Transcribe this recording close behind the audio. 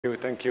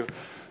Thank you.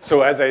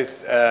 So as I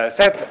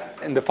said,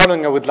 in the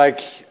following I would like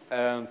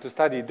to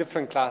study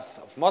different class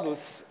of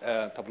models,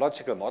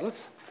 topological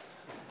models,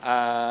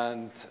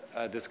 and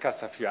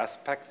discuss a few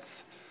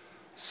aspects.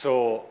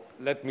 So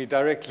let me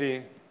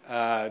directly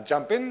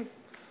jump in.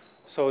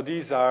 So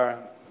these are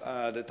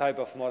the type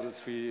of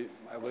models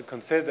I will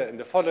consider in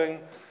the following.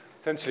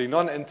 Essentially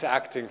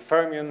non-interacting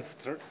fermions,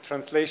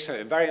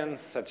 translational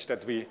invariants, such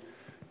that we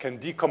can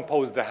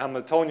decompose the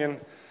Hamiltonian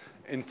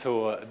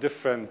into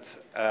different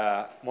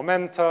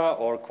momenta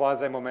or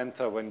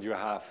quasi-momenta when you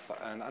have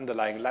an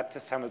underlying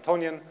lattice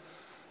Hamiltonian.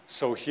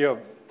 So here,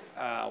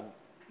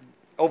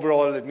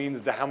 overall, it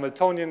means the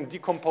Hamiltonian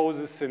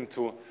decomposes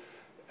into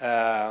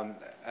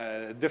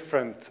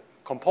different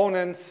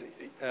components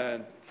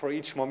for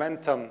each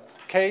momentum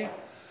k.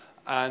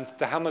 And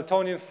the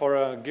Hamiltonian for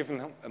a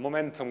given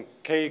momentum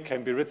k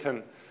can be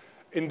written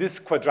in this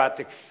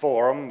quadratic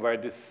form, where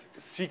this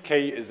ck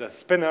is a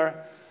spinor.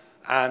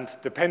 And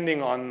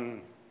depending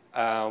on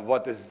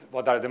what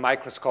are the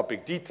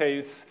microscopic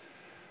details,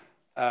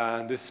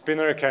 this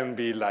spinor can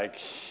be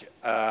like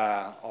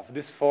of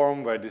this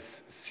form, where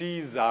these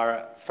C's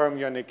are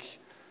fermionic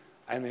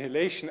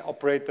annihilation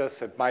operators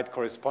that might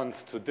correspond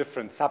to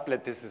different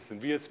sublattices in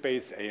real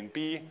space A and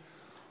B.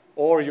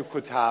 Or you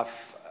could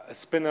have a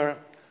spinor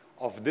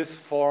of this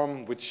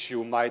form, which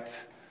you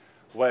might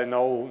well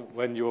know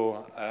when you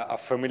are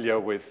familiar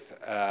with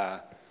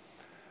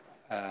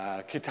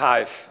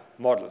Kitaev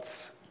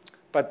models.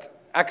 But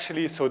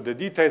actually, so the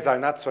details are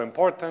not so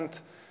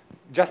important.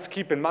 Just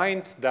keep in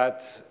mind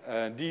that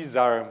these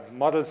are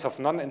models of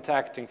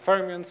non-interacting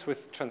fermions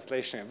with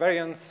translation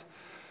invariance.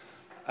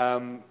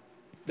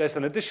 There's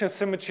an additional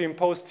symmetry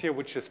imposed here,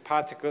 which is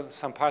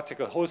some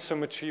particle-hole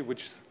symmetry,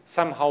 which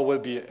somehow will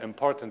be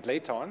important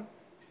later on.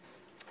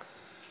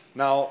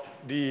 Now,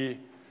 due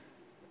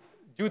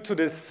to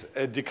this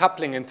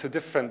decoupling into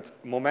different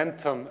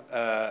momentum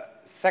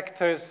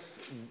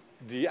sectors,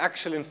 the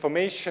actual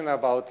information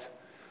about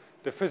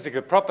the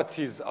physical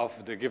properties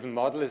of the given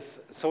model is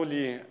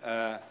solely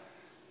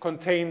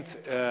contained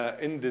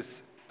in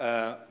this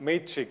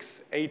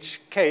matrix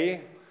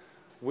HK,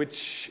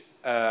 which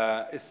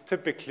is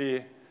typically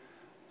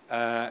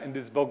in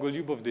this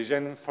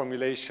Bogoliubov-Dejean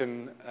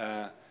formulation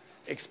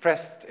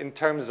expressed in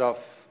terms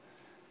of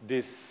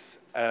this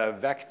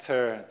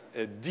vector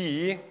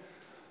D,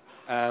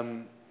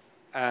 and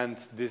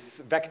this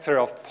vector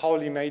of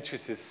Pauli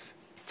matrices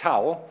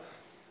tau.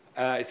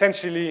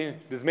 Essentially,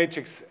 this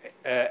matrix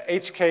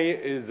HK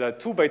is a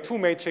 2x2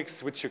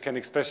 matrix, which you can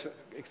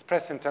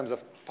express in terms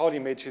of Pauli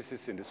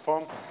matrices in this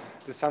form.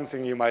 This is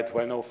something you might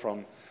well know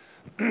from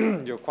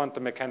your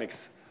quantum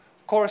mechanics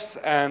course.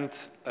 And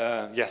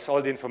yes,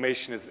 all the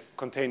information is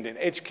contained in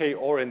HK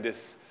or in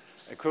this,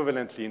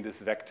 equivalently in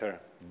this vector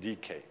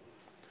DK.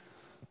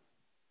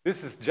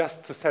 This is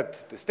just to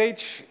set the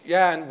stage.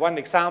 Yeah, and one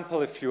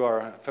example, if you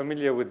are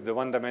familiar with the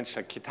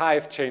one-dimensional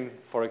Kitaev chain,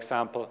 for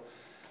example,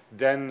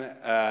 then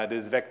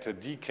this vector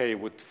dk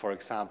would, for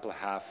example,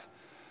 have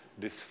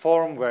this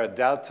form where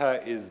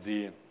delta is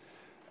the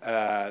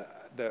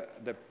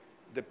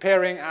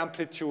pairing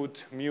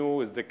amplitude,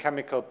 mu is the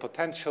chemical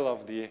potential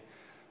of the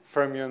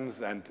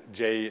fermions, and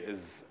J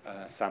is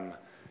some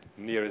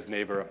nearest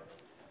neighbor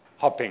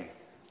hopping.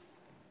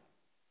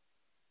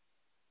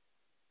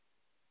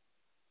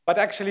 But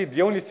actually,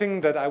 the only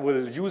thing that I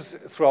will use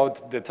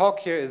throughout the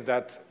talk here is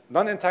that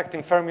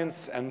non-interacting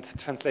fermions and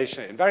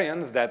translation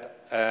invariants, that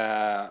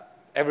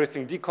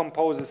everything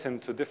decomposes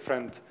into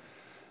different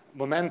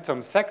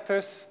momentum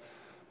sectors.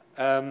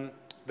 The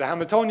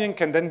Hamiltonian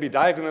can then be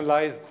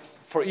diagonalized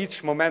for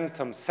each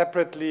momentum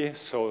separately,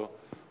 so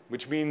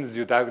which means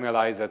you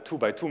diagonalize a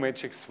 2x2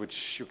 matrix,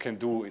 which you can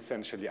do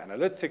essentially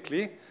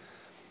analytically.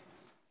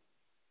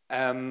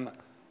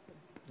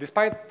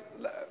 Despite,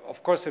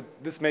 of course,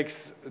 this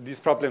makes these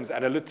problems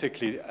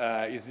analytically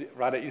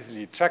rather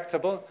easily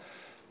tractable.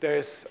 There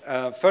is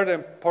a further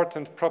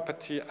important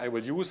property I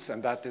will use,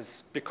 and that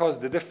is because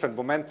the different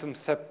momentum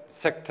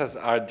sectors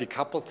are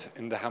decoupled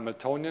in the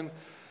Hamiltonian.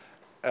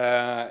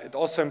 It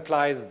also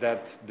implies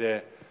that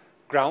the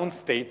ground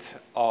state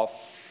of,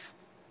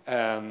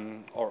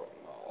 or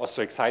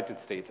also excited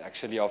states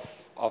actually,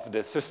 of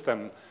the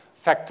system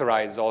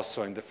factorize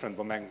also in different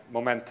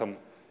momentum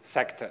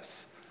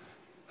sectors,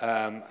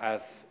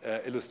 as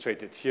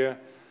illustrated here.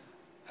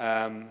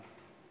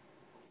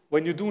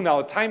 When you do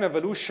now time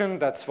evolution,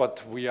 that's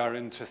what we are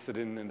interested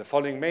in the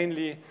following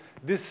mainly,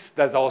 this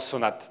does also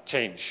not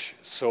change.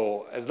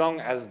 So as long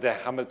as the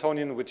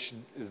Hamiltonian, which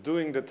is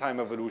doing the time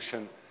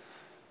evolution,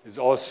 is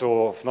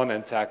also of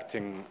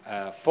non-interacting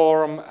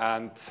form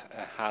and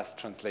has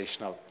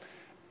translational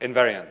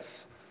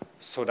invariance,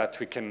 so that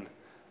we can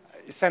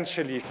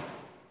essentially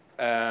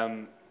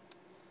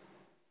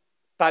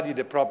study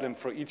the problem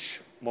for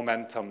each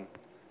momentum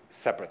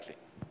separately.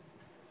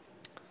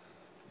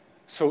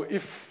 So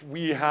if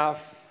we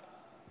have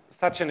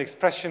such an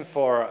expression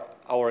for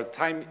our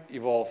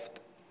time-evolved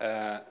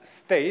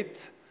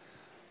state,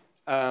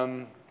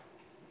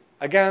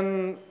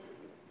 again,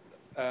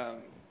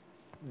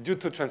 due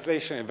to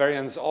translation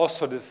invariance,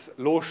 also this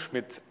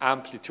Low-Schmidt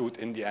amplitude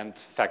in the end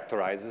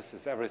factorizes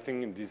is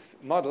everything in these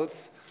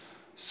models.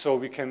 So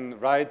we can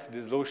write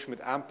this Low-Schmidt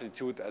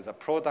amplitude as a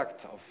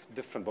product of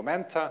different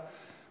momenta,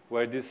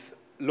 where this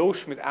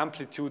Low-Schmidt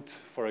amplitude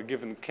for a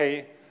given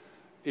k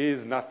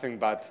is nothing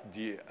but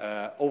the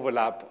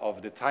overlap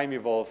of the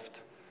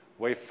time-evolved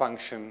wave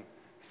function,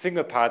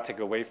 single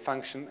particle wave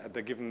function at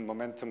the given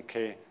momentum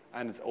k,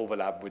 and its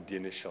overlap with the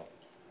initial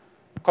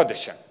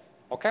condition.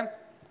 Okay?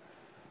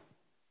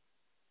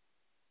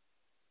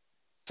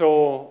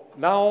 So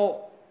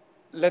now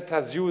let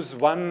us use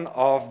one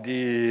of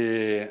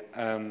the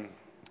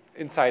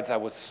insights I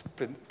was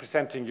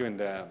presenting you in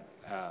the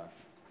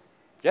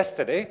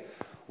yesterday,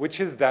 which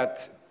is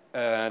that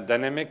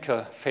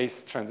dynamical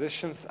phase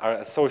transitions are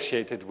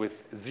associated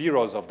with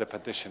zeros of the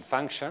partition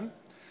function.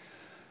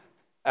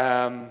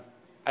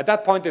 At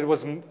that point, it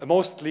was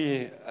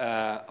mostly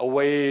a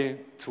way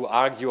to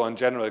argue on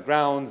general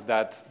grounds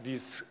that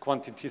these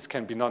quantities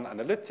can be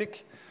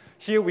non-analytic.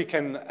 Here we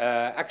can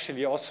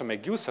actually also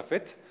make use of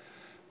it,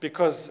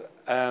 because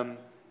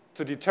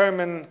to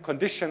determine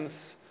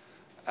conditions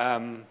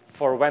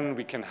for when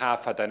we can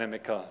have a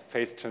dynamical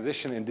phase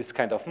transition in this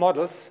kind of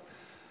models,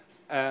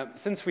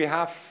 since we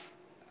have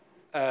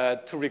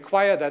to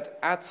require that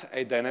at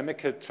a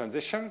dynamical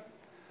transition,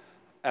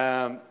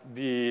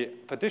 the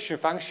partition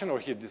function, or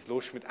here this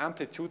Low-Schmidt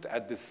amplitude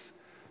at this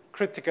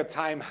critical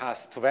time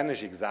has to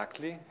vanish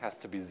exactly, has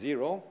to be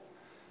 0.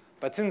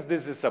 But since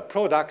this is a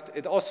product,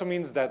 it also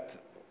means that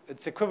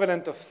it's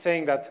equivalent of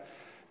saying that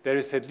there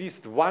is at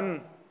least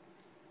one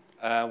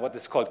what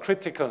is called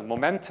critical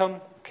momentum,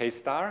 k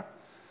star,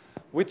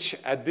 which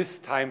at this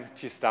time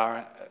t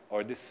star,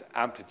 or this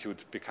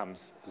amplitude,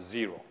 becomes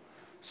 0.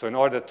 So in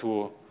order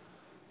to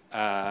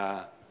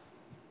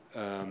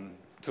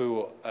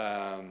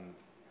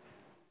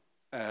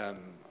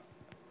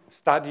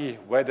study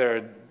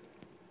whether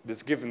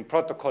this given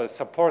protocol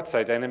supports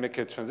a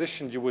dynamical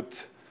transition, you would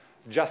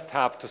just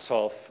have to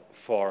solve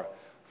for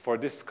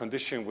this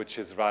condition, which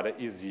is rather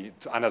easy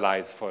to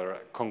analyze for a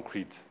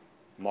concrete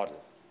model.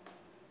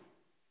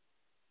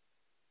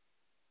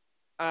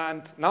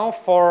 And now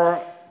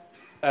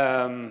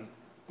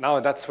now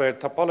that's where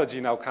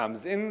topology now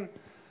comes in.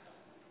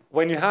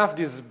 When you have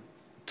these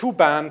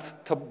two-band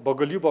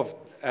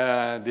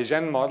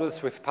Bogoliubov-Dejean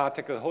models with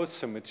particle-hole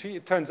symmetry,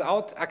 it turns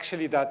out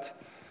actually that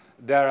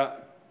there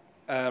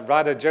are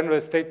rather general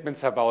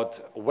statements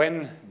about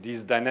when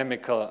these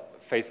dynamical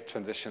phase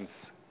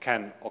transitions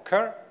can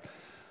occur.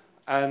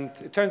 And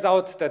it turns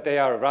out that they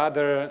are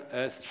rather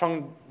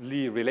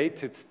strongly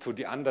related to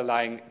the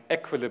underlying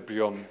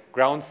equilibrium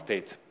ground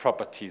state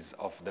properties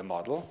of the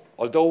model,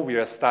 although we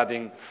are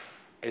studying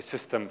a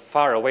system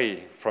far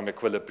away from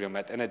equilibrium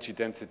at energy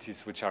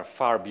densities which are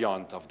far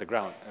beyond the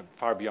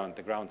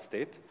ground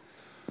state.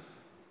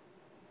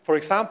 For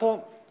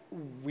example,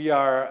 there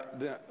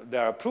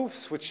are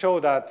proofs which show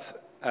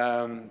that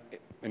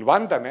in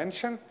one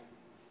dimension,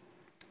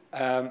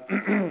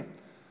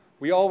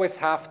 we always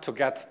have to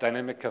get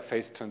dynamical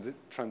phase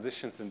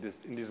transitions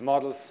in these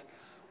models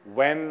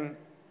when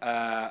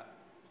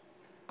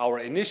our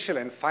initial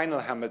and final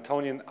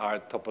Hamiltonian are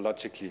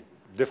topologically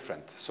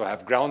different. So I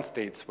have ground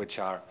states which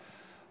are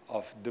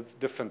of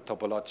different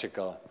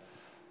topological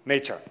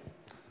nature.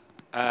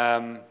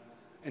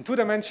 In two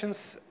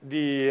dimensions,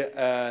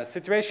 the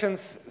situation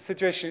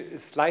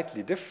is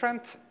slightly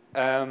different.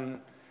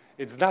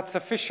 It's not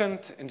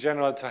sufficient in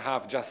general to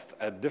have just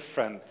a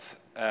different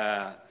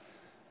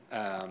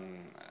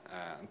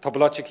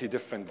topologically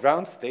different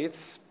ground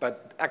states,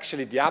 but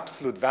actually the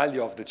absolute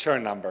value of the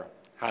Chern number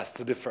has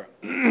to differ.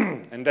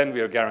 And then we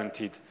are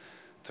guaranteed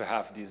to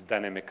have these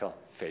dynamical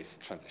phase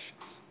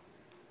transitions.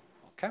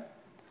 Okay?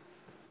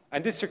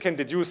 And this you can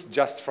deduce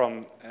just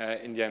from,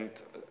 in the end,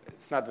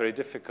 it's not very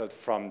difficult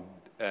from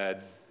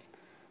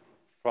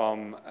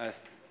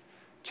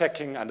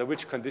checking under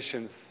which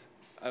conditions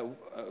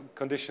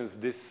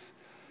this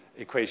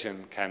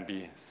equation can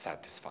be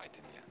satisfied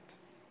in the end.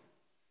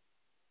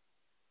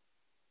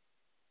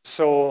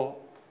 So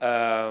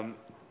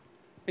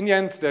in the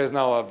end, there's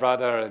now a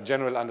rather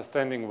general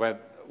understanding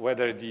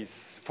whether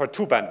these, for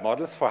two-band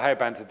models, for high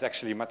bands, it's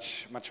actually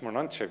much more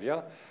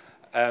non-trivial.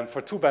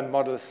 For two-band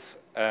models,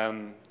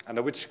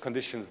 under which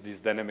conditions these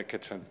dynamical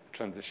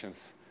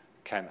transitions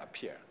can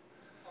appear.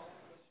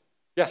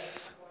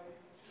 Yes?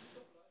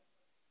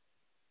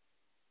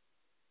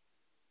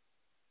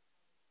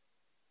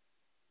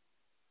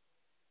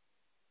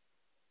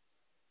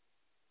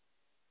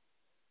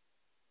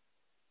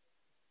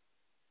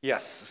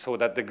 Yes, so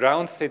that the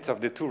ground states of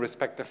the two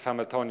respective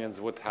Hamiltonians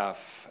would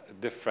have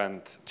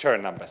different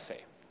Chern number,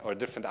 say, or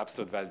different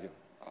absolute value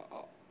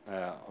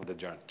of the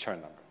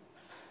Chern number.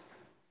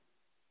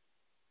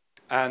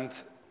 And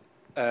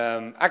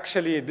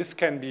actually, this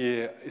can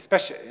be,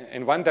 especially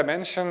in one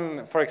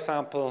dimension, for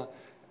example,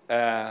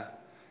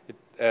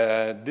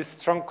 this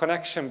strong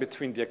connection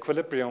between the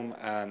equilibrium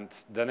and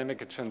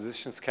dynamical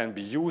transitions can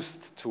be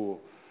used to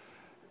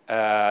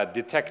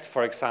detect,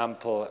 for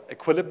example,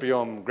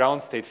 equilibrium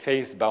ground state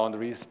phase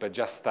boundaries by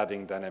just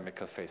studying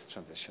dynamical phase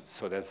transitions.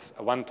 So there's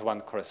a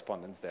one-to-one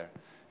correspondence there.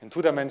 In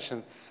 2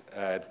 dimensions,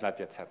 it's not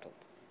yet settled.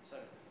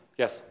 Sorry.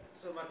 Yes?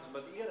 So, Markus,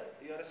 but here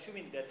you're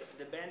assuming that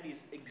the band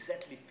is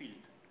exactly filled.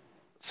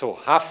 So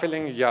half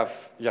filling, you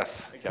have,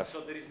 yes, Exactly. yes.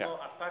 So there is no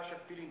a partial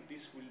filling,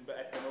 this will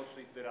happen also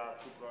if there are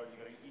 2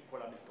 probability equal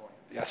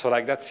Hamiltonians. Yeah, so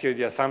like that's here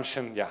the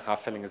assumption. Yeah,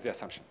 half filling is the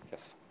assumption,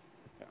 yes.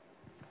 Yeah.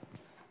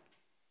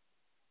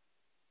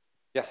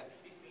 Yes?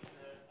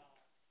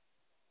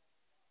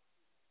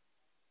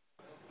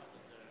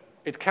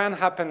 It can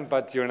happen,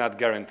 but you're not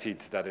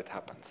guaranteed that it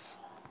happens.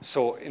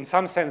 So in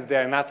some sense,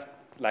 they're not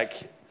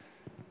like,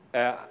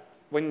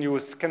 when you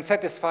can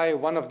satisfy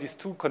one of these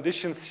 2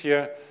 conditions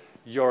here,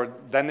 your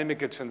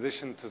dynamical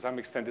transition to some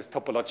extent is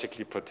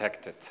topologically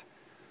protected.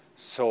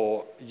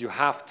 So you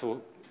have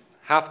to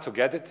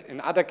get it.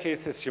 In other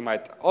cases, you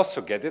might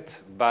also get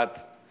it,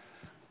 but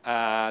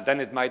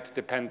then it might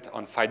depend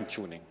on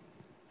fine-tuning.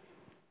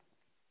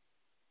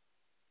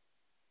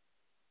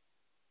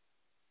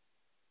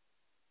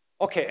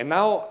 Okay, and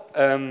now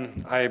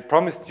I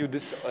promised you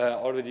this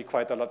already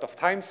quite a lot of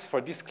times.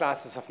 For these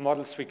classes of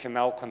models, we can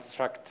now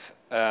construct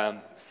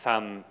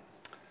some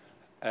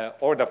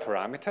order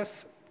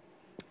parameters.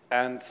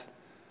 And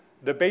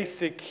the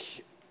basic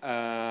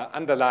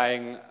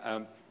underlying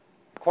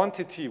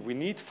quantity we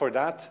need for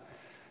that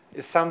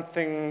is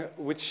something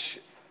which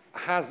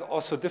has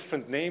also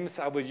different names.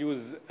 I will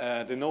use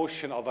the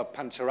notion of a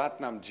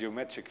Pancharatnam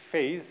geometric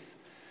phase.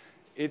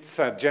 It's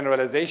a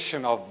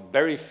generalization of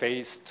Berry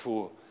phase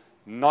to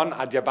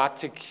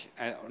non-adiabatic,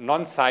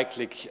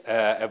 non-cyclic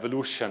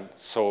evolution.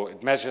 So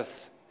it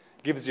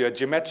gives you a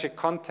geometric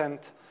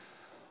content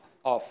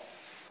of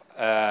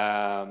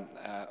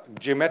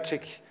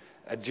geometric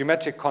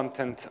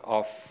content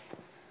of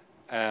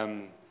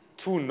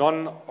 2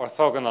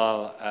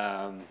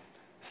 non-orthogonal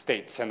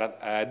states. And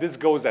this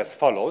goes as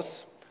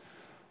follows.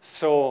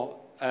 So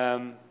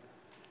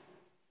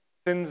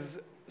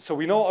so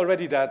we know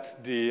already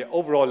that the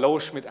overall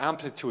Low-Schmidt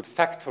amplitude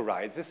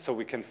factorizes, so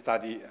we can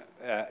study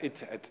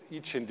it at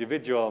each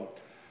individual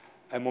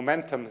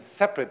momentum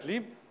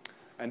separately.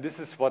 And this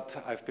is what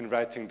I've been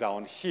writing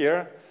down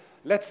here.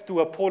 Let's do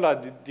a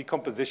polar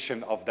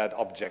decomposition of that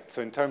object.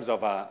 So in terms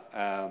of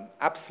an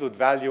absolute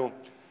value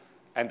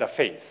and a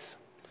phase.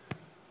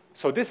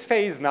 So this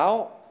phase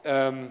now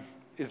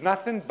is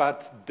nothing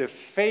but the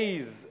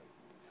phase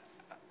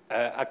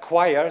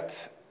acquired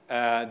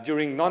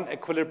during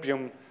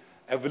non-equilibrium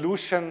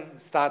evolution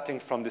starting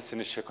from this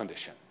initial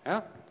condition.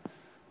 Yeah?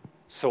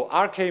 So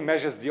RK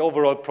measures the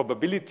overall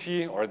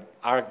probability, or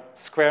R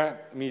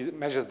square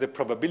measures the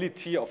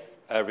probability of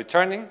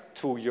returning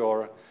to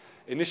your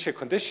initial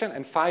condition,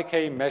 and phi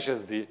k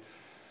measures the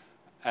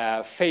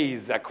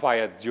phase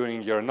acquired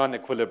during your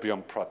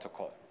non-equilibrium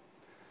protocol.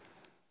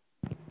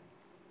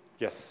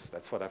 Yes,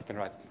 that's what I've been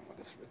writing. What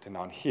is written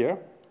down here.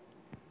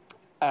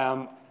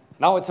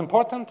 Now it's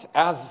important,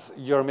 as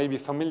you're maybe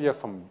familiar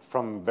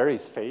from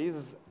Berry's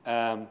phase,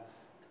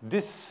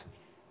 this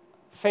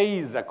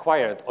phase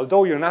acquired,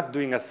 although you're not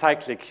doing a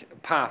cyclic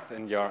path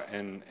in your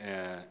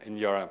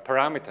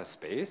parameter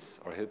space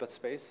or Hilbert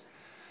space,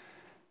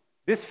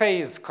 this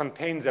phase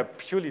contains a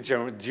purely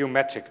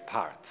geometric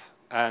part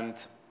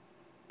and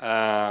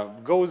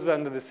goes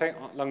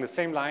along the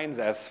same lines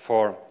as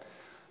for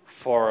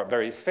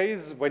Berry's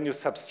phase when you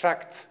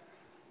subtract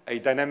a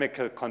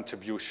dynamical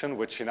contribution,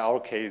 which in our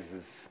case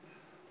is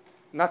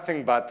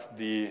nothing but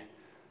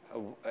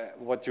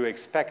what you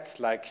expect,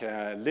 like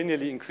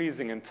linearly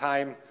increasing in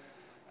time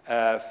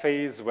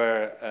phase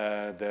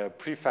where the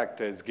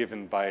prefactor is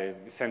given by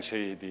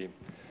essentially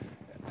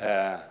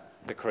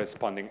the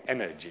corresponding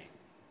energy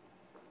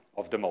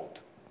of the mode.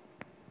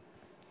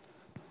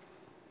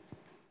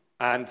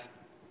 And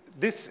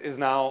this is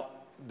now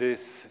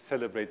this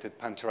celebrated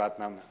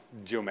Pancharatnam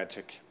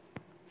geometric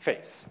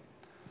phase.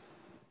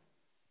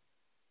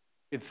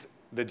 It's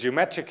the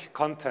geometric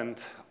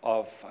content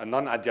of a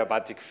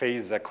non-adiabatic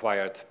phase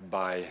acquired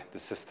by the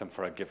system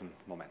for a given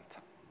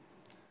momentum.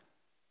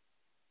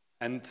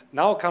 And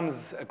now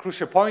comes a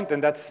crucial point,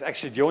 and that's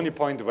actually the only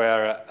point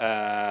where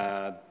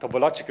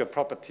topological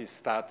properties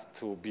start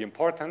to be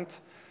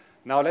important.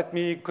 Now let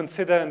me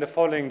consider in the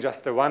following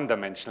just a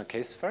one-dimensional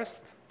case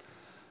first.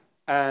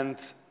 And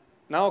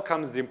now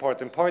comes the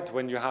important point.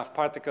 When you have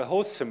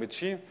particle-Hole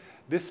symmetry,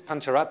 this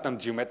Pancharatnam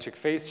geometric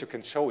phase you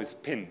can show is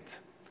pinned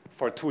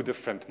for 2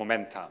 different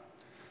momenta,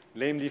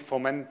 namely for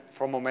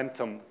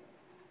momentum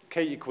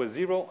k equals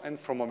 0 and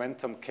for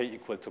momentum k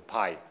equal to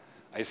pi.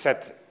 I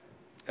set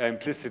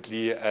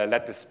implicitly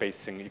lattice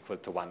spacing equal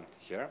to 1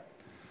 here.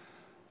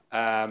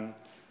 And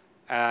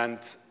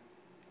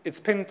it's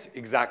pinned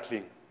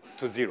exactly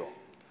to 0.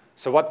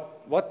 So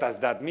what does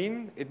that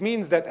mean? It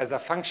means that as a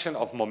function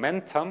of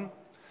momentum,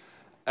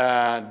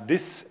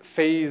 this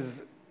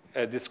phase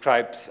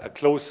describes a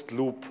closed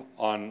loop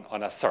on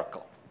a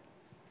circle.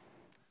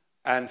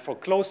 And for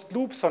closed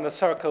loops on a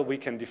circle, we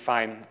can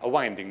define a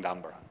winding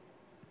number.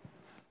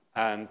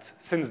 And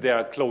since they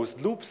are closed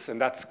loops, and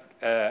that's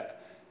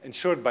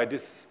ensured by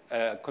this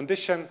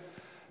condition,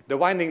 the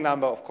winding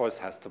number, of course,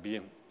 has to be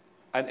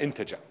an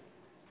integer.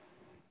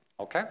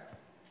 Okay?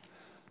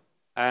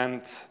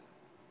 And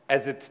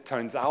as it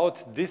turns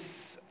out,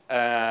 this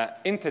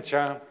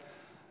integer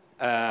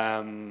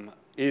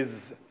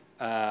is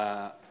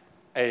a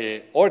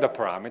order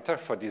parameter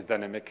for these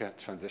dynamic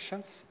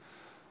transitions.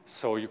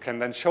 So you can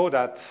then show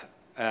that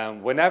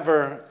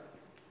whenever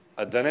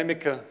a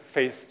dynamic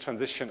phase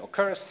transition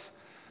occurs,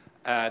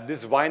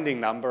 this winding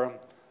number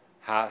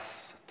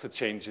has to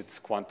change its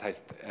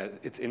quantized,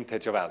 its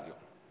integer value.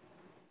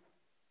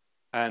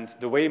 And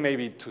the way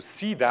maybe to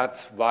see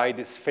that, why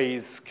this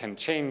phase can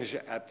change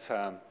at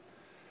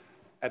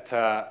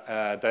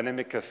a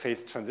dynamic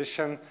phase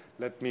transition,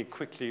 let me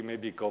quickly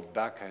maybe go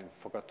back. I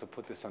forgot to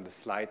put this on the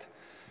slide.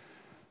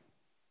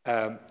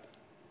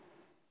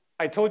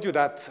 I told you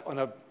that on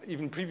an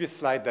even previous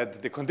slide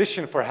that the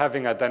condition for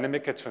having a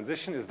dynamic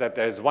transition is that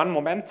there is one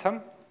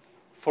momentum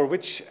for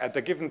which at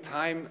a given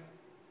time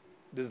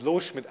this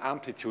Low-Schmidt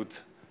amplitude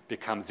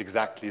becomes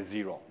exactly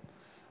 0.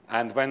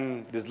 And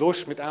when this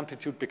Low-Schmidt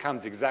amplitude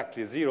becomes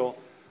exactly 0,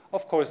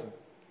 of course,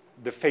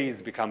 the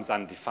phase becomes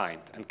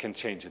undefined and can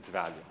change its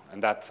value.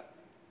 And that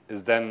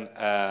is then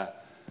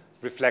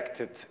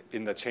reflected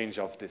in the change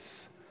of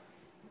this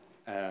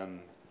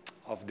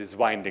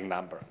winding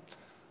number.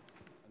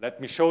 Let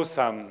me show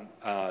some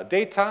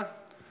data.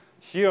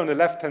 Here on the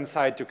left-hand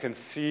side, you can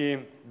see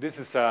this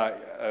is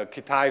a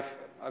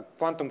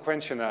quantum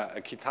quenching, a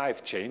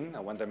Kitaev chain,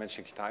 a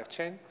one-dimensional Kitaev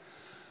chain.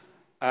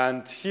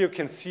 And here you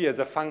can see as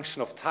a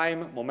function of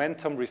time,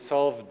 momentum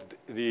resolved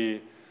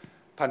the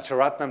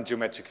Pancharatnam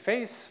geometric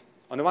phase.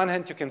 On the one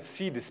hand, you can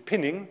see the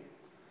spinning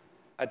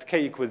at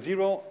k equals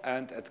 0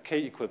 and at k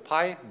equal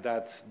pi,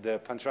 that the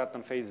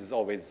Pancharatnam phase is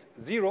always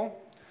 0.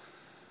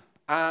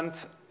 And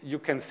you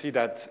can see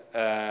that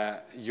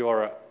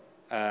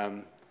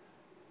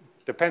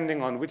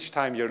depending on which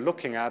time you're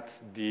looking at,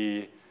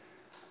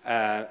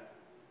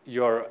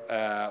 your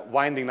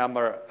winding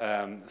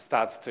number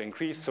starts to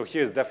increase. So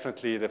here's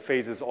definitely the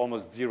phase is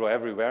almost 0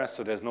 everywhere,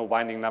 so there's no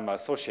winding number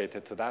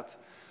associated to that.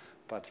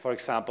 But for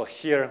example,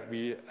 here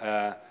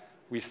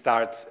we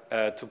start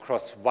to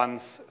cross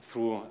once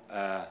through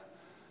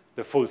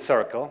the full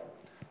circle,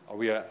 or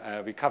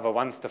we cover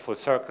once the full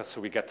circle,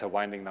 so we get a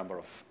winding number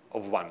of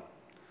 1.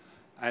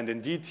 And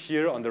indeed,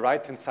 here on the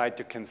right-hand side,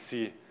 you can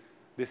see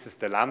this is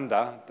the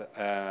lambda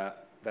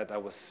that I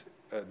was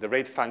the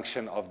rate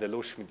function of the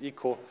Low-Schmidt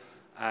echo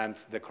and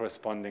the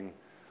corresponding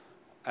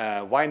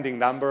winding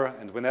number.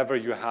 And whenever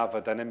you have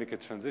a dynamic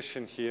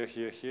transition here,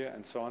 here, here,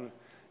 and so on,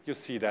 you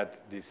see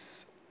that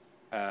this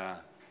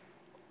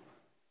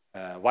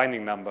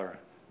winding number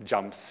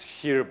jumps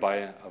here by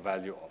a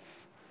value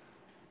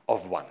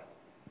of 1.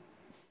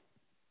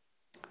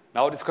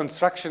 Now, this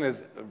construction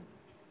is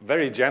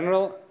very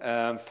general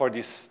for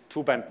these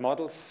two-band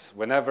models.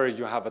 Whenever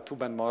you have a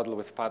two-band model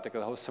with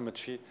particle host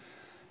symmetry,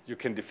 you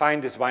can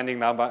define this winding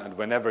number, and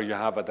whenever you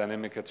have a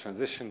dynamic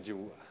transition,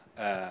 you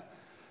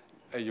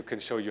can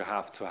show you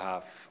have to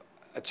have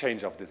a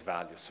change of this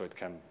value, so it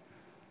can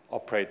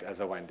operate as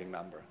a winding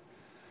number.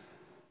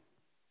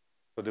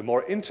 So the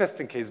more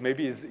interesting case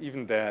maybe is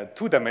even the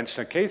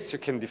two-dimensional case. You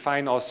can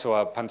define also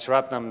a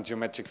Pancharatnam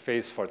geometric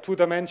phase for 2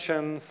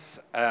 dimensions.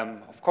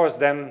 Of course,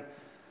 then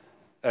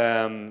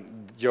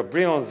your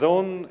Brillouin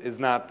zone is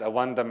not a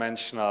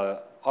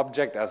one-dimensional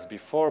object as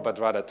before, but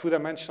rather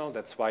 2-dimensional.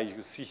 That's why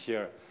you see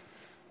here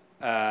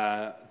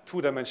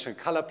 2-dimensional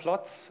color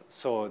plots.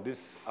 So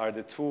these are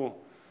the two,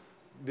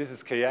 this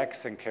is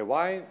kx and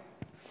ky.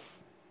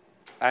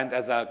 And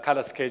as a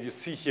color scale, you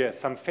see here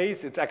some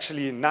phase. It's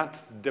actually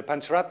not the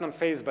Pancharatnam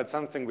phase, but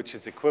something which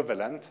is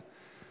equivalent.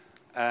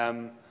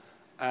 And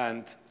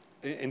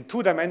in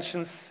 2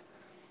 dimensions,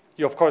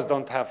 you, of course,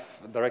 don't have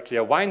directly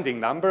a winding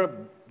number,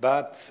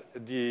 but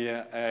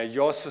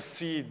you also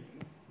see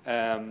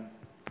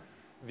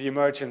the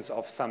emergence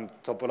of some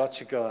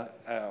topological,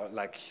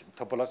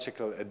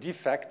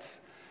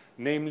 defects,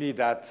 namely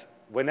that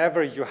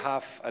whenever you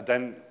have a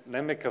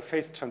dynamic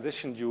phase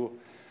transition, you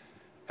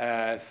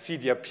see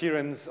the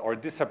appearance or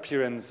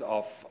disappearance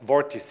of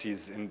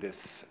vortices in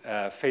this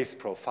phase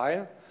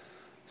profile.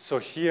 So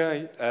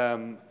here,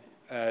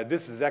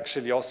 this is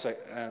actually also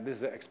this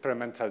is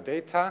experimental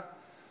data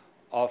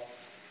of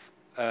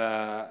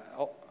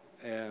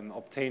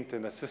obtained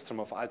in a system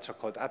of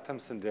ultra-cold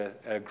atoms in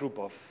the group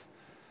of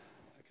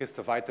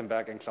Christoph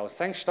Weitenberg and Klaus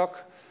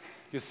Sengstock.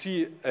 You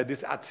see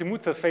this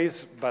azimuthal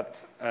phase,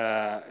 but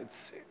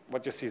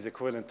what you see is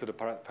equivalent to the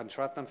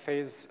Pancharatnam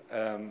phase,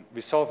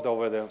 resolved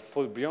over the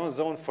full Brillouin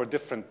zone for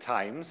different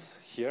times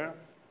here.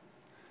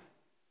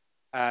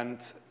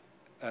 And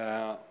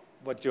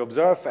what you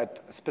observe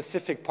at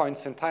specific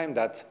points in time,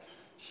 that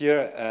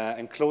here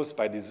enclosed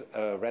by these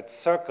red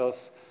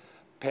circles,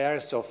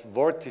 pairs of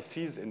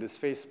vortices in this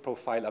phase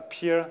profile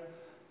appear,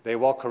 they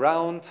walk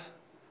around,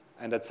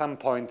 and at some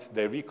point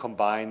they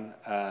recombine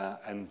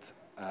and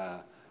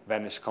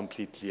vanish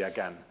completely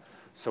again.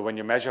 So when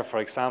you measure, for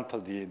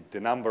example, the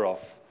number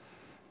of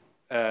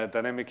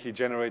dynamically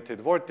generated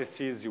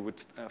vortices, you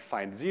would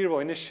find 0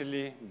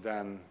 initially,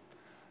 then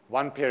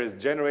one pair is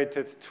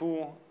generated,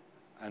 two,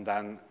 and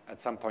then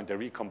at some point they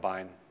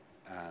recombine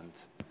and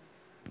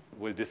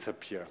will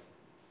disappear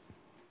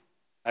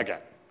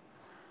again.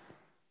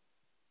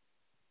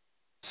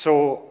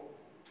 So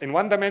in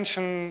one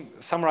dimension,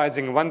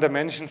 summarizing one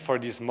dimension for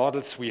these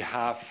models, we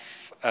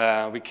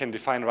can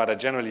define rather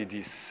generally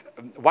this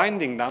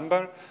winding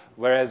number,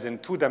 whereas in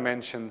 2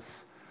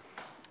 dimensions,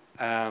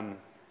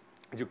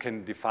 you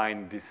can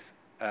define this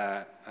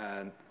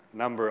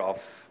number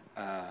of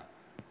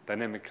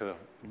dynamically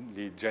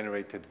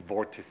generated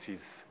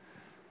vortices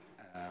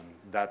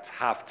that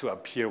have to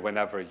appear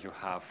whenever you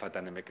have a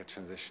dynamical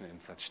transition in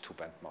such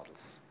 2-band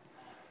models.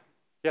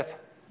 Yes?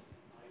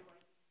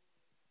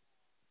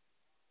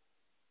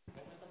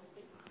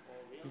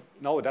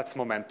 No, that's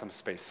momentum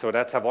space. So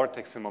that's a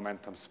vortex in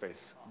momentum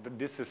space.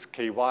 This is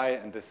ky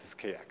and this is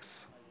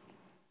kx.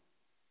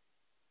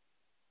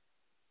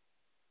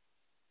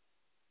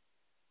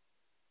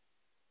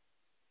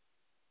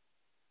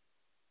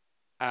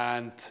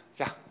 And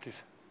yeah,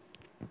 please.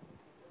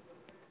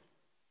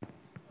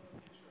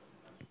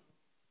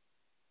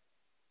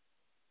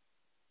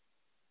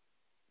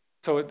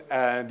 So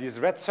these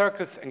red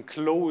circles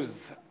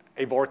enclose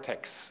a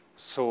vortex.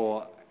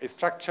 So a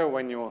structure,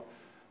 when you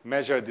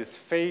measure this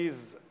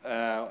phase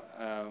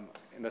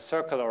in a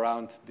circle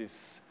around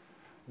this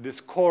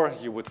core,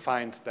 you would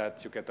find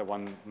that you get a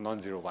one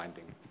non-zero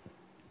winding.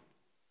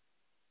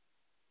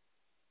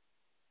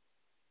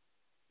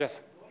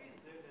 Yes?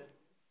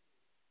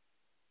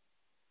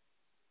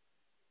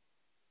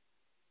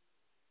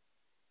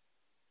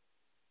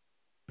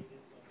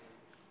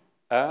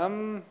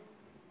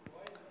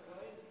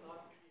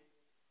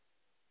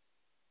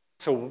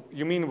 So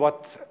you mean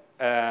what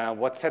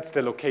sets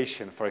the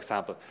location, for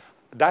example?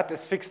 That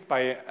is fixed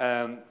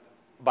by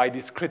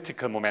these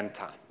critical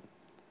momenta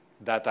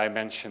that I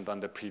mentioned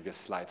on the previous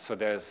slide. So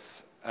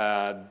there's,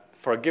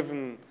 for a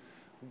given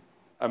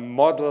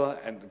model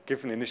and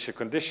given initial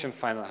condition,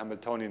 final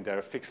Hamiltonian,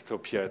 they're fixed to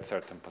appear at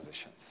certain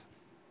positions.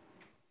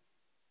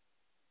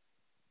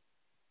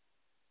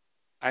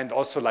 And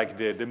also like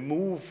the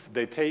move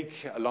they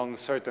take along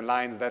certain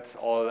lines, that's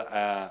all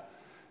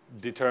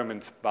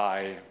determined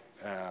by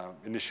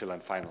initial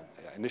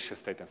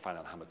state and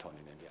final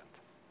Hamiltonian in the end.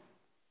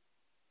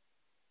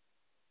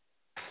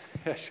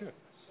 Yeah, sure.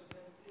 So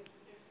then if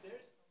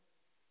there's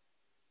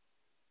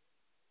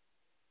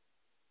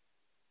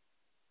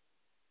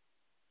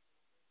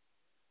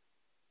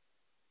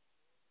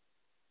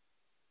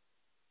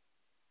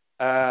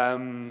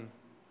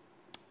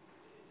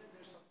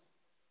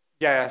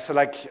yeah, so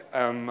like,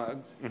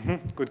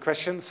 good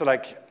question. So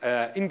like,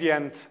 in the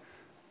end,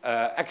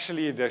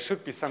 actually there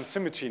should be some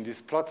symmetry in these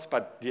plots,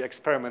 but the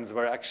experiments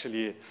were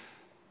actually,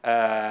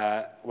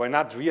 were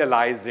not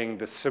realizing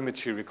the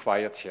symmetry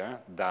required here.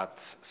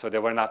 So they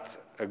were not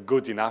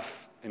good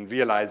enough in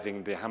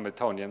realizing the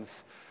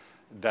Hamiltonians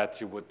that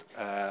you would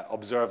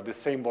observe the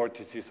same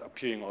vortices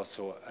appearing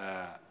also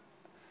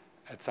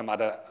at some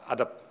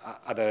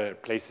other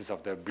places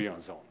of the Brion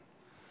zone.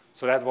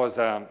 So that was,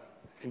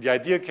 in the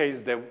ideal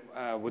case, there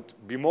would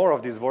be more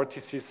of these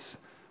vortices,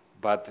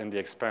 but in the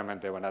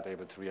experiment, they were not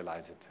able to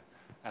realize it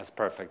as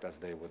perfect as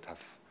they would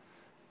have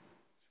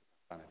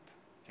done it.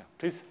 Yeah,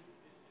 please.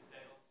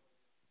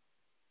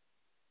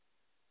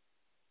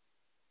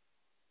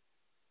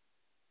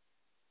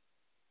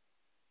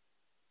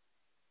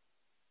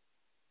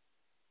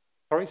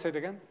 Sorry, say it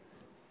again.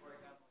 for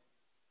example,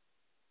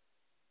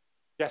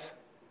 Yes.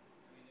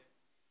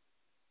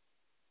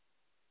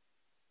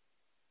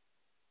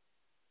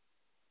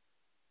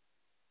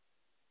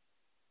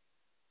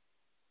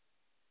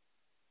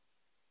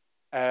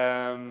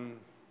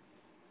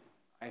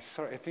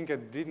 I think I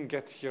didn't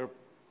get your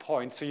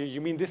point. So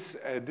you mean this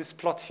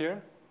plot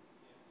here?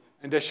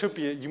 And there should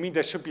be, you mean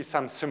there should be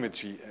some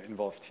symmetry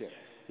involved here?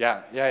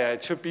 Yeah,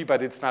 it should be,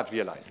 but it's not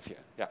realized here.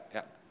 Yeah.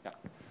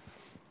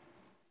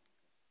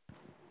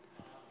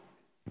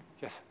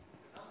 Yes?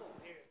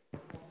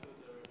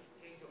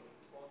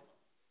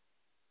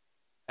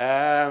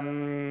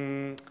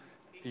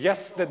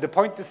 Yes, the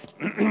point is,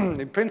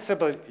 in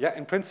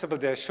principle,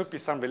 there should be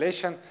some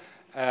relation.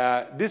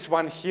 This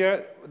one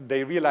here,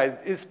 they realized,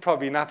 is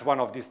probably not one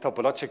of these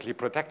topologically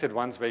protected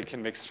ones where you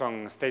can make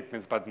strong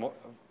statements, but more,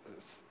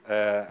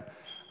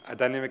 a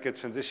dynamical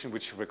transition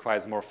which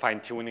requires more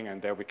fine-tuning,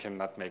 and there we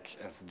cannot make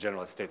as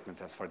general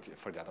statements as for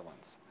the other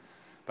ones.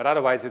 But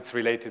otherwise, it's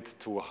related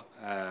to,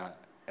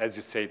 as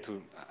you say,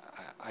 to,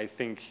 I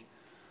think,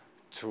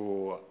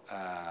 to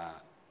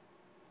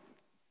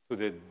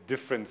the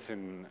difference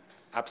in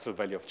absolute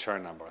value of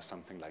Chern number or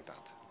something like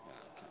that.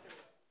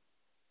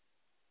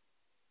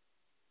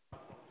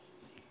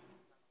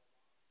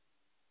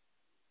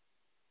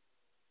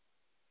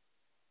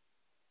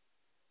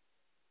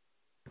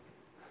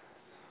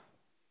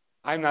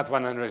 I'm not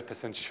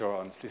 100% sure,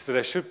 honestly. So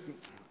there should,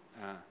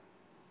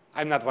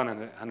 I'm not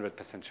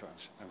 100% sure,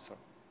 I'm sorry.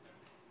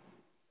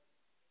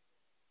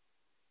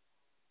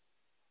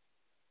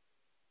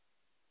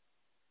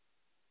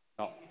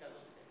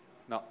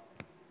 No.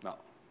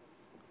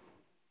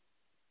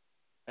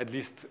 at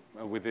least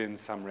within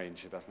some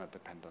range. It does not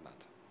depend on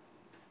that.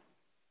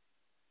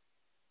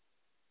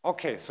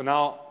 Okay, so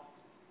now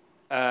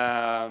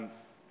I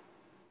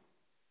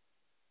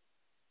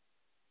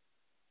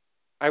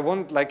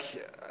would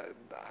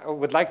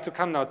like to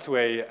come now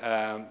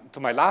to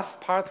my last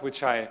part,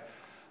 which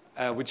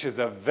is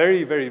a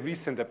very, very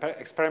recent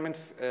experiment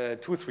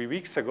 2-3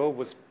 weeks ago,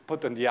 was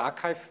put on the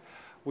archive,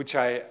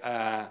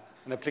 an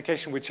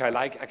application which I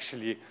like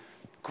actually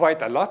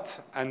quite a lot,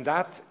 and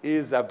that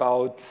is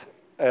about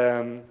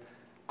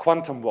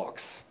quantum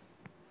walks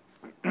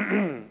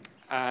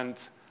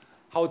and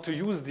how to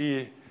use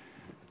the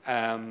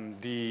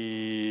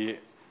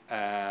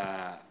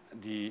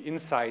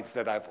insights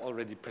that I've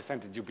already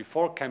presented you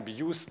before can be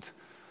used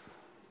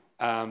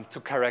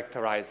to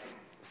characterize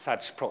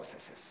such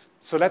processes.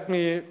 So let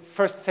me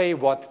first say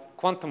what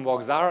quantum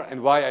walks are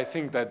and why I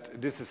think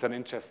that this is an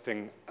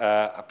interesting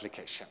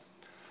application.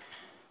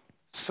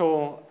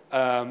 So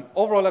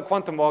overall, a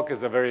quantum walk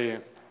is a very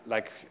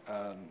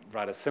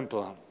rather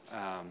simple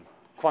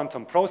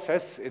quantum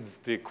process. It's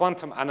the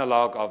quantum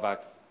analog of a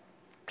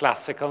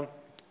classical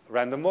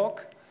random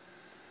walk.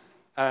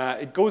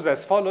 It goes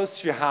as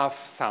follows. You have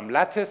some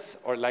lattice,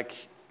 or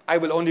I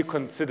will only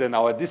consider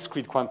now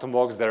discrete quantum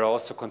walks. There are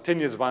also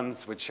continuous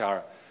ones which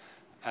are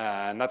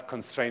not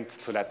constrained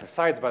to lattice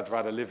size, but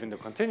rather live in the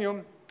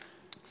continuum.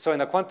 So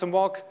in a quantum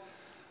walk,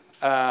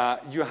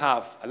 you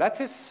have a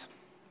lattice,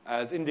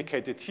 as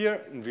indicated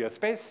here in real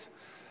space.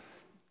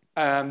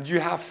 You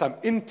have some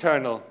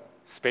internal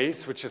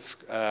space, which is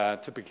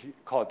typically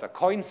called a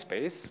coin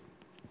space.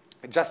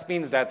 It just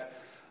means that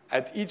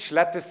at each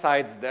lattice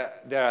sides,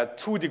 there are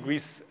 2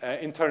 degrees,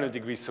 internal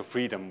degrees of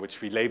freedom, which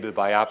we label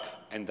by up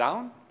and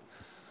down.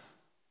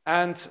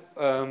 And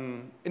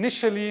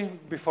initially,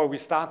 before we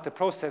start the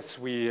process,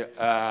 we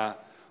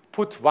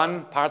put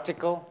one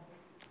particle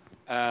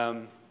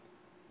on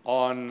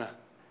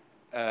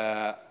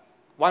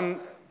one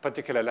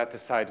particular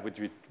lattice side,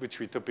 which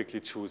we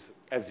typically choose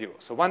as 0.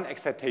 So one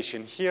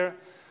excitation here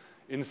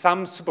in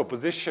some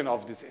superposition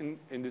of this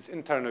in this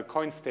internal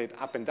coin state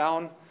up and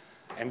down.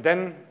 And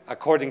then,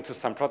 according to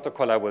some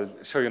protocol I will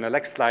show you in the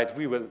next slide,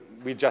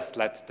 we just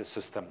let the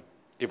system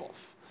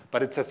evolve.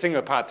 But it's a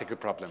single particle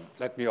problem.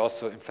 Let me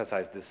also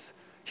emphasize this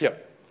here.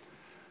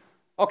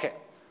 Okay.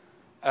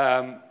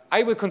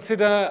 I will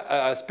consider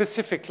a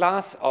specific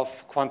class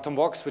of quantum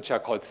walks, which are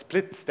called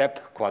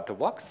split-step quantum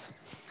walks.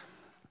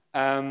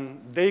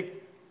 They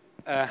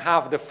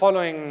have the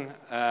following,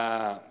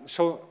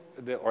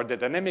 the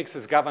dynamics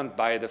is governed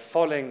by the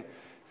following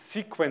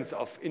sequence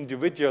of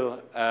individual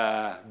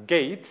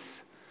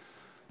gates.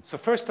 So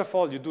first of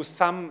all, you do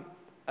some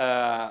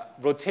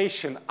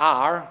rotation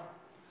R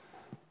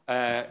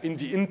in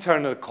the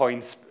internal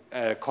coin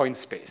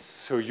space.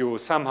 So you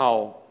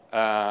somehow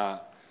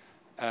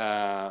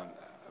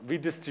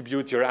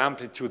redistribute your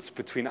amplitudes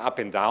between up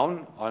and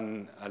down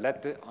on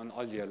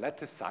all your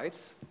lattice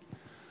sides.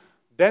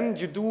 Then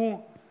you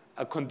do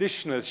a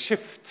conditional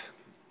shift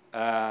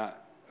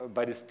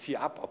by this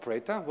T-up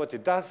operator. What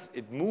it does,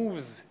 it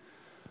moves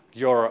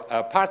your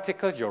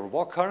particle, your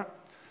walker,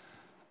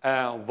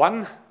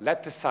 one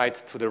lattice side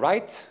to the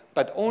right,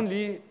 but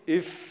only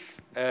if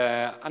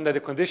under the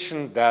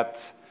condition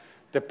that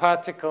the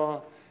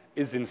particle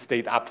is in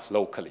state up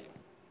locally.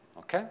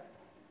 Okay?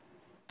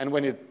 And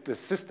when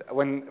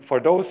when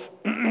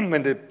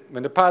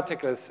the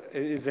particle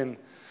is in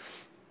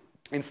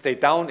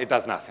state down, it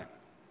does nothing.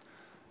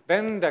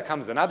 Then there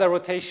comes another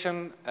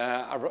rotation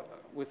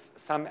with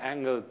some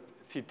angle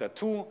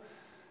θ2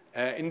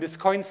 in this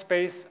coin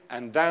space,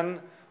 and then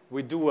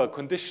we do a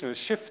conditional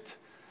shift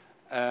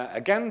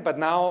again, but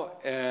now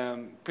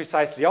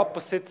precisely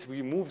opposite.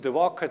 We move the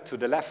walker to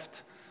the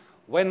left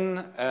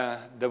when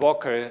the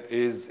walker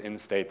is in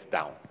state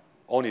down,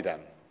 only then.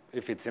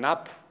 If it's in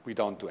up, we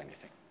don't do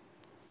anything.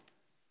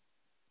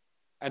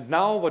 And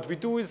now what we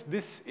do is,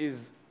 this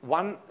is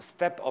one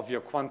step of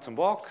your quantum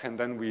walk, and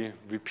then we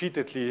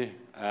repeatedly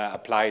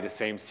apply the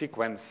same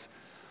sequence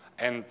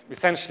and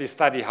essentially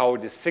study how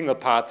this single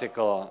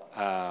particle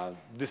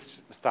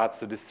starts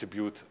to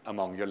distribute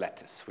among your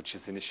lattice, which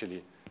is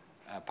initially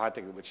a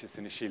particle which is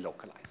initially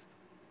localized.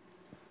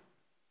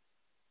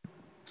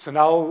 So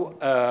now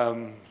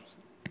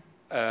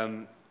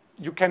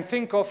you can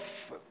think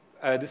of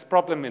this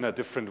problem in a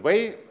different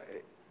way,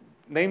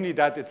 namely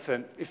that it's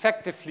an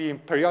effectively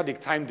periodic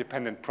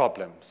time-dependent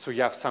problem. So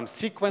you have some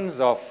sequence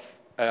of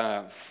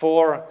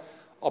 4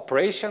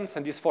 operations,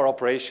 and these 4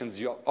 operations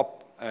you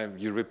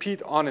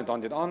repeat on and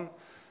on and on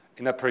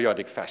in a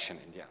periodic fashion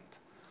in the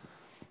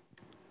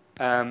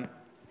end.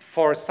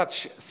 For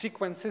such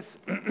sequences,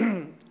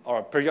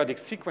 or periodic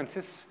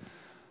sequences,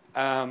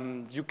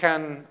 you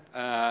can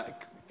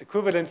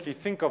equivalently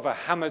think of a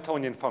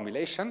Hamiltonian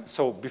formulation.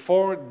 So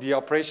before, the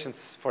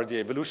operations for the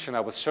evolution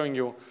I was showing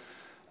you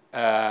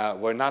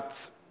were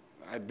not,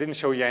 I didn't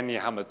show you any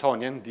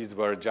Hamiltonian. These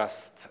were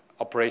just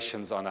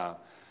operations on a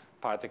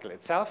particle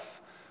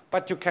itself.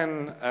 But you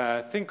can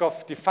think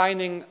of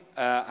defining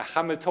a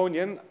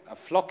Hamiltonian, a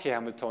Flocky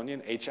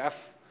Hamiltonian, HF,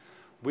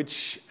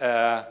 which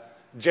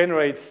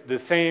generates the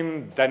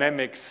same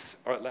dynamics,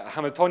 or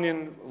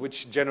Hamiltonian,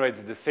 which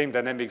generates the same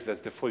dynamics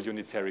as the full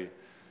unitary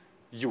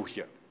U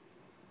here.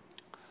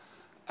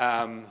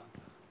 And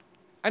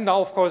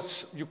now, of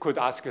course, you could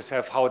ask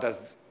yourself,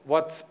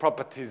 what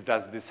properties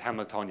does this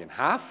Hamiltonian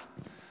have?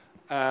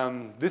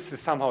 This is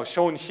somehow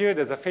shown here.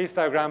 There's a phase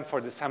diagram for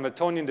this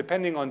Hamiltonian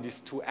depending on these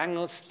two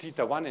angles,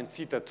 θ1 and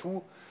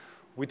θ2,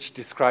 which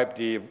describe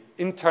the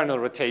internal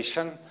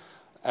rotation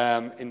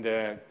in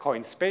the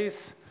coin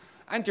space.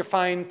 And you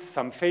find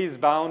some phase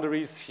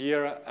boundaries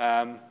here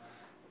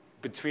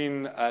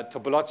between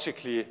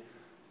topologically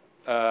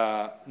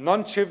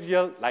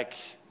non-trivial,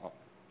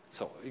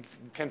 so you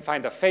can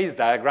find a phase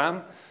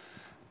diagram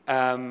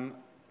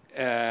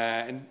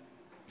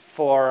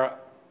for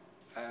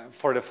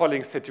the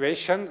following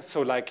situation.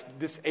 So like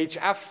this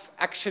HF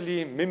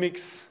actually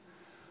mimics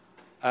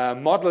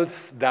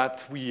models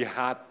that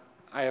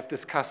I have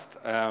discussed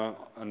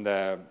on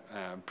the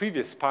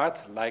previous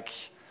part, like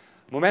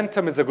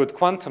momentum is a good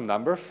quantum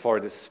number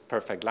for this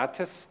perfect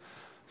lattice.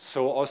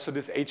 So also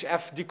this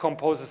HF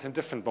decomposes in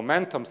different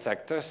momentum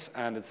sectors,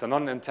 and it's a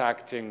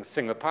non-interacting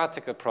single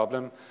particle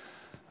problem.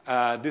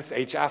 This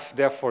HF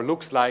therefore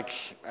looks like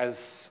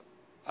as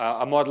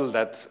a model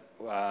that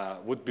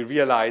would be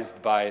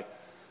realized by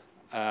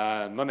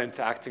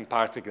non-interacting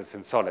particles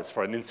in solids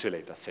for an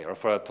insulator, say, or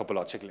for a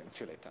topological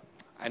insulator.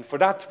 And for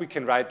that, we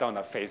can write down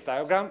a phase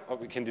diagram, or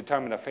we can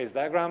determine a phase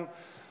diagram.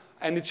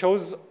 And it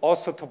shows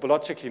also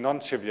topologically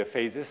non-trivial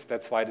phases.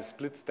 That's why the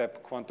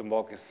split-step quantum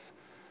walk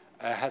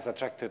has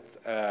attracted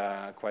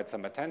quite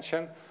some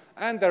attention.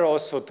 And there are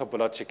also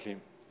topologically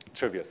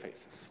trivial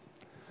phases.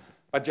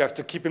 But you have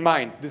to keep in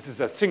mind, this is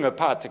a single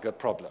particle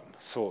problem.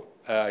 So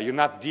you're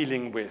not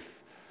dealing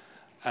with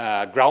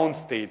ground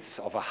states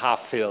of a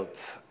half-filled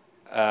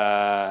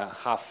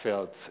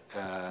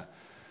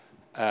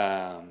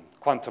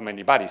quantum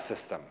many-body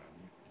system.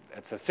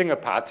 It's a single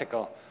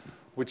particle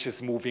which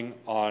is moving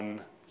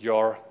on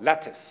your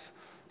lattice.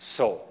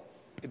 So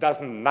it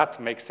does not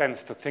make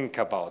sense to think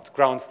about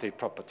ground state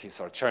properties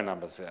or Chern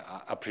numbers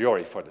a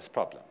priori for this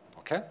problem,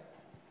 okay?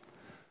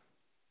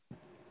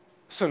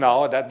 So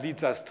now that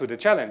leads us to the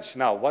challenge.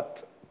 Now,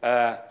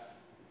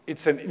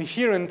 it's an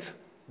inherent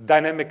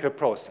dynamical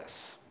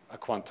process, a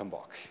quantum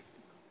walk.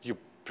 You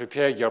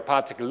prepare your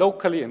particle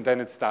locally, and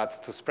then it starts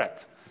to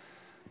spread.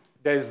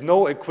 There is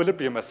no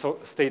equilibrium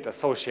state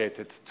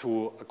associated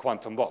to a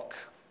quantum walk.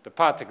 The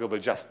particle will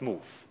just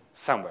move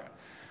somewhere.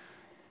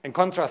 In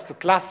contrast to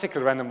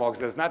classical random walks,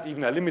 there's not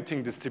even a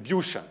limiting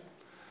distribution.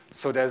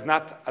 So there's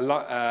no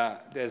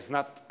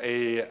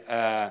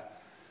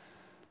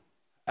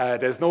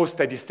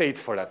steady state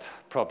for that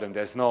problem.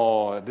 There's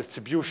no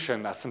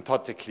distribution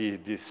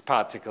asymptotically this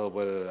particle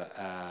will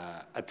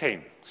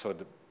attain. So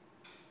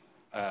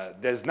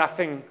there's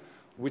nothing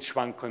which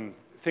one can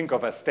think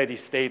of a steady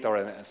state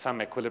or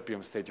some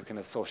equilibrium state you can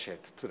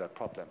associate to that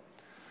problem.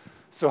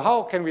 So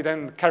how can we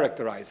then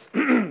characterize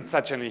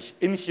such an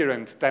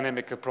inherent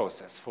dynamical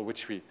process for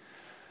which we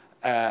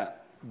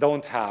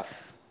cannot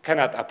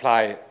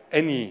apply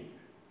any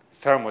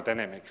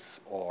thermodynamics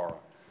or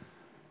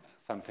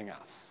something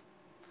else?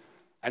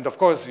 And of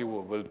course, you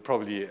will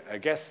probably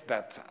guess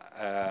that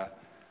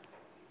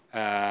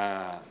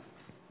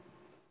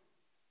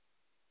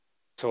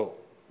so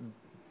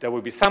there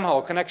will be somehow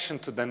a connection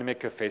to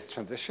dynamical phase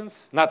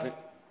transitions, not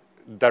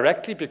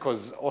directly,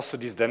 because also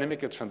these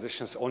dynamical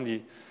transitions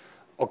only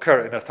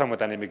occur in a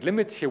thermodynamic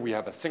limit. Here we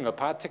have a single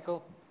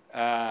particle,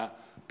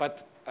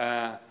 but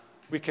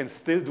we can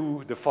still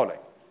do the following.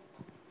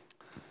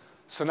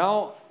 So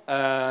now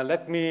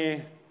let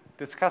me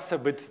discuss a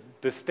bit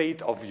the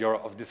state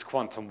of this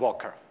quantum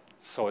walker.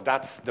 So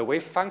that's the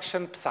wave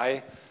function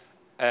psi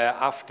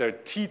after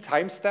t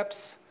time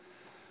steps.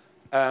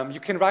 You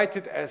can write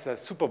it as a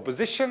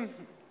superposition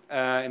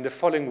in the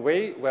following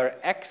way, where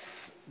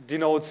x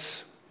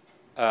denotes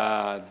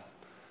a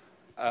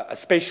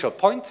spatial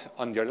point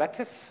on your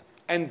lattice,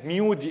 and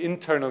mu the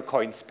internal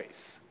coin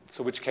space,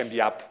 so which can be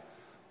up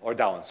or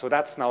down. So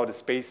that's now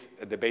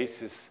the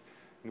basis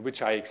in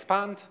which I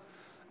expand,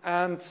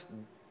 and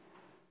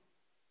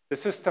the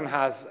system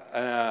has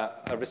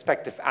a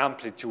respective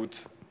amplitude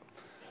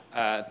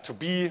to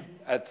be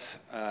at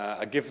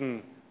a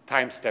given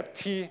time step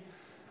t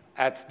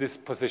at this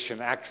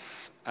position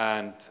x,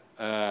 and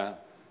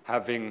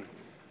having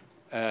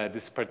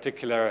this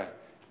particular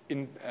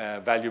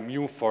value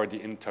mu for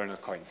the internal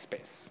coin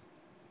space.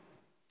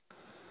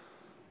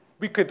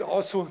 We could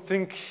also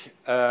think,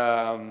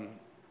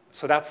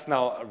 so that's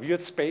now a real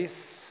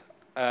space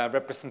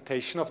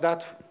representation of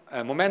that.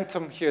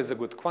 Momentum here is a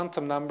good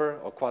quantum number,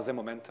 or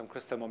quasi-momentum,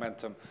 crystal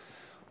momentum.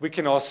 We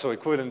can also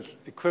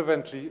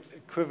equivalently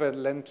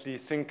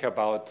think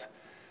about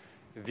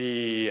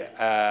the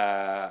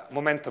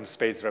momentum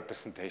space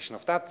representation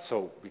of that.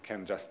 So we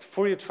can just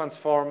Fourier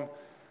transform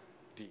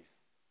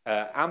these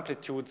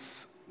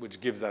amplitudes, which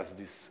gives us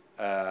this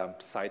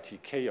psi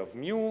tk of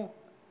mu,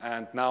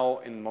 and now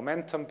in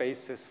momentum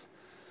basis.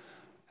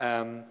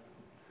 And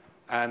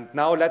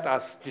now let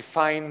us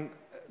define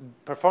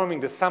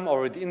performing the sum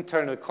over the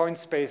internal coin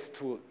space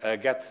to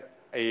get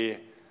the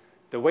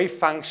wave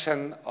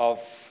function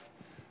of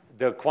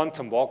the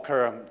quantum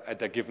Walker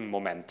at a given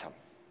momentum,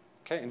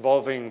 okay,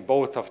 involving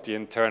both of the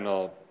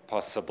internal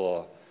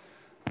possible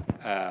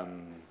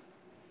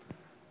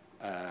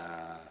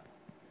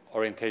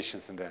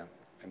orientations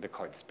in the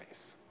Coin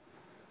space.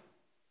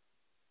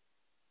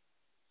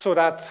 So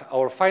that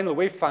our final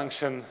wave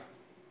function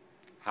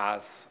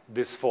has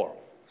this form.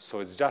 So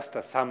it's just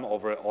a sum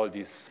over all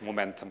these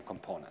momentum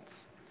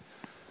components.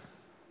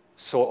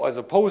 So as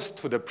opposed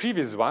to the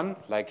previous one,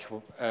 like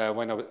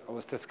when I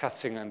was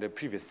discussing in the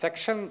previous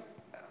section,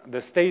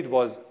 the state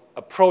was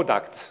a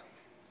product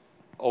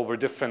over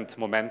different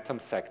momentum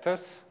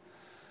sectors.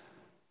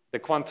 The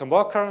quantum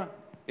Walker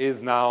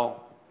is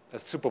now a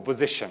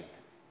superposition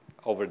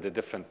over the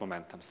different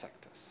momentum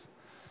sectors.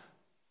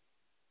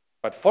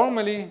 But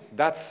formally,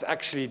 that's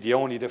actually the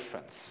only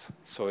difference.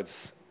 So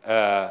it's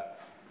a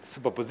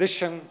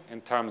superposition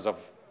in terms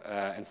of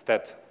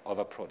instead of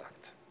a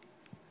product.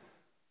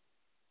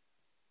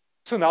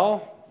 So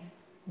now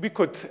we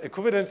could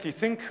equivalently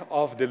think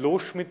of the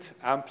Low-Schmidt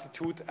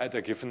amplitude at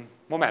a given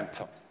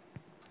momentum.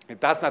 It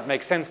does not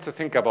make sense to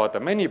think about a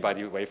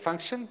many-body wave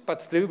function,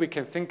 but still we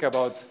can think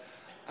about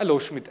a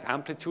Low-Schmidt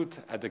amplitude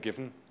at a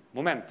given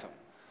momentum.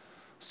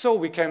 So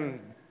we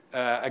can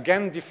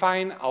again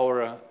define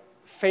our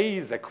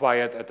phase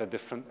acquired at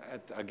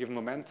a given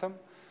momentum,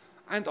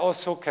 and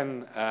also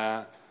can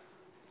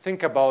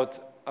think about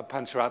a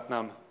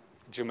Pancharatnam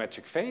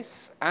geometric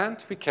phase,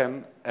 and we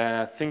can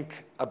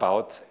think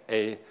about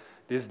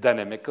this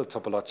dynamical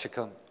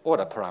topological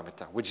order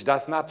parameter, which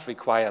does not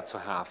require to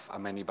have a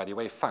many-body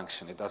wave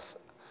function. It does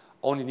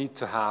only need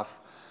to have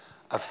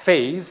a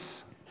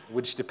phase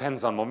which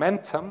depends on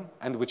momentum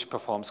and which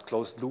performs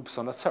closed loops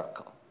on a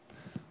circle.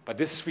 But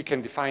this we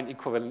can define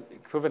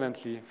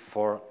equivalently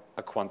for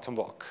a quantum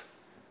walk.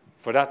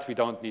 For that, we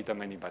don't need a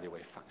many-body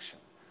wave function.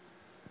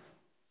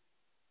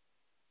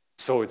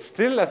 So it's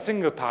still a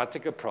single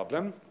particle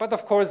problem, but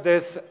of course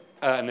there's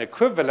an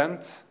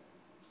equivalent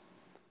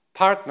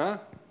partner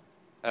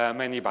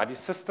many-body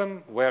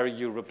system where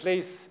you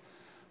replace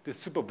the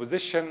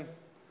superposition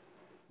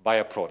by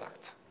a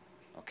product,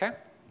 okay?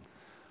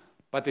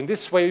 But in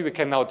this way, we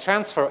can now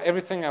transfer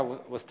everything I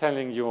was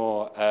telling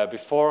you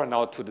before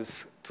now to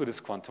this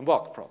quantum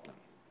walk problem.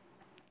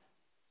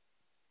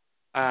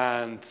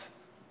 And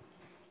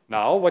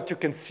now what you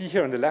can see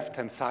here on the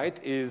left-hand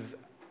side is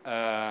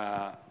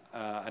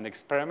an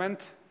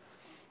experiment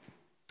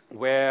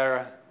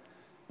where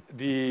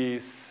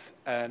this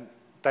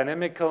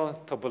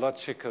dynamical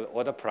topological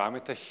order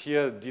parameter,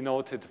 here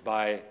denoted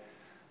by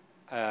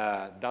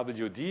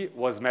WD,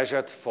 was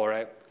measured for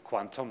a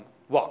quantum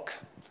walk.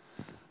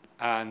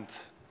 And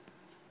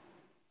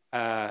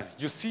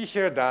you see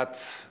here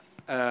that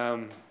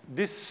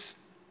this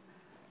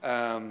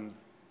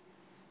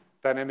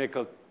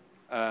dynamical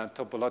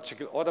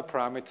topological order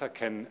parameter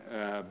can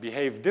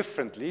behave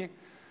differently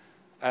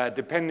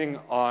depending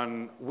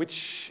on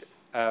which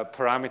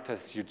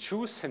parameters you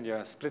choose in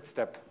your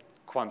split-step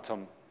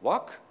quantum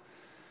walk.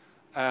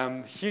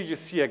 Here you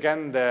see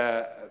again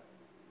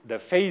the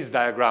phase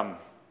diagram,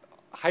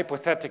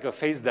 hypothetical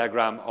phase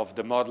diagram of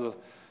the model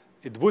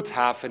it would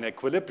have in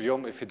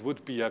equilibrium if it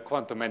would be a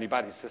quantum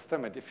many-body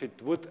system and if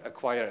it would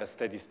acquire a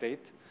steady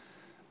state.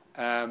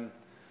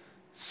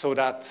 So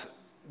that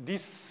the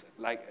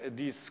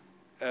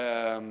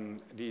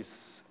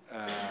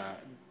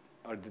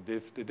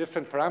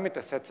different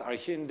parameter sets are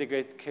here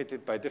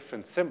indicated by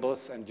different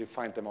symbols, and you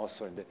find them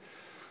also in the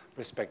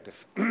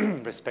respective,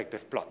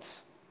 respective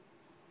plots.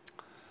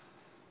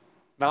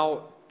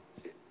 Now,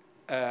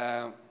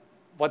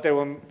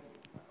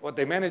 what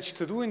they managed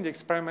to do in the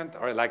experiment,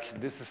 or like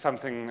this is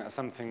something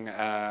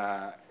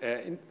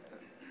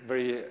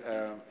very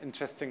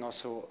interesting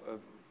also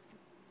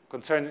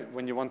concern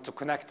when you want to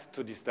connect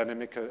to these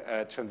dynamical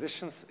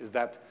transitions, is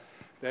that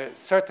there are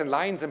certain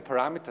lines in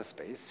parameter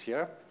space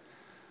here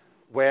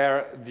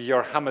where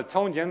your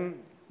Hamiltonian,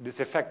 this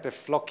effective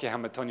Flocky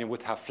Hamiltonian,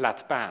 would have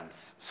flat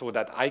bands, so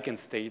that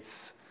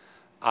eigenstates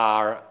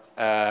are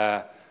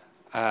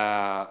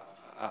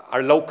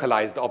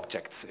localized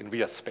objects in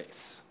real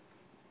space.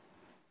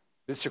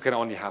 This you can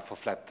only have for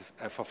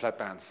flat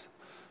bands.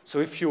 So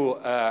if you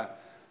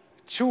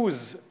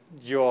choose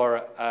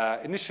your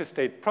initial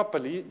state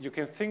properly, you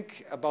can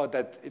think about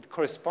that it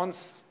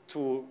corresponds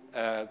to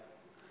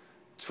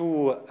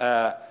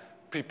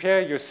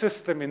prepare your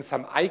system in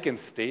some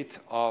eigenstate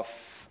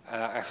of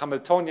a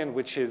Hamiltonian,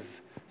 which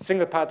is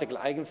single particle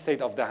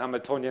eigenstate of the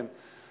Hamiltonian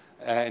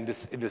in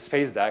this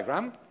phase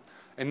diagram.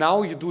 And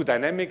now you do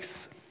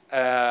dynamics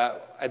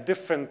at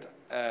different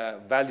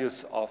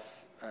values of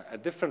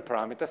at different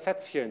parameter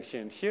sets here and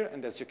here and here.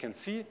 And as you can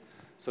see,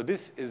 so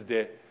this is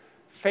the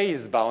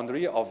phase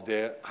boundary of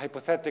the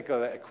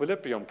hypothetical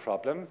equilibrium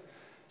problem.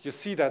 You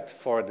see that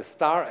for the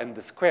star and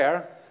the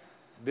square,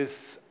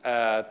 this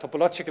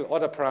topological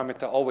order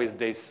parameter always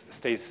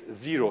stays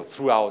zero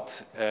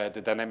throughout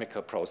the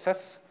dynamical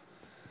process.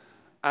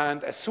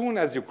 And as soon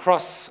as you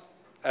cross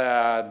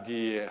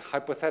the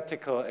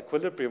hypothetical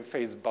equilibrium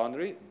phase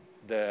boundary,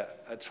 the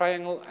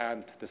triangle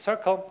and the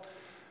circle,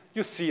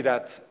 you see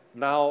that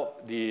now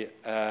the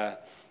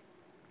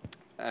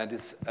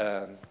this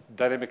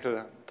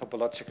dynamical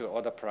topological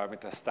order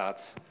parameter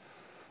starts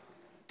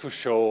to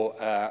show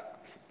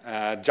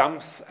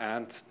jumps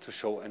and to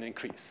show an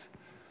increase.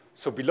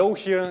 So below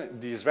here,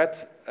 these red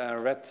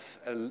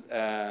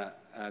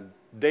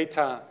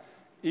data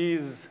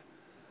is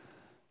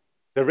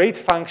the rate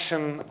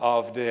function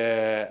of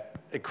the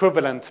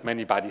equivalent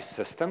many-body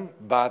system.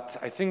 But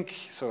I think,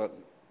 so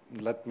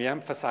let me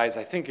emphasize,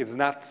 I think it's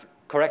not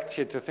correct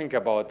here to think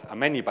about a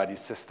many-body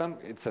system.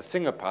 It's a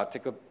single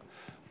particle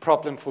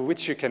problem for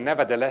which you can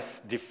nevertheless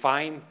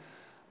define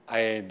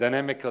a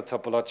dynamical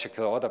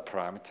topological order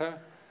parameter,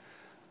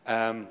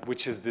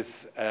 which is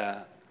this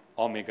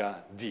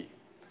omega d.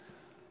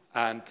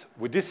 And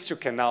with this, you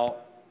can now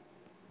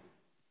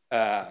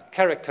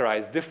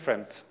characterize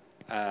different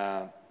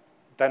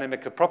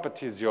dynamical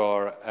properties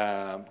your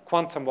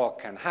quantum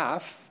walk can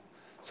have,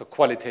 so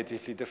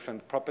qualitatively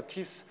different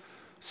properties.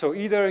 So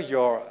either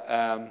your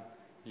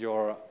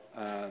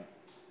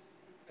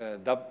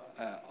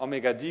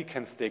omega d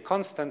can stay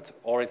constant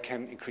or it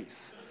can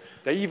increase.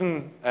 There are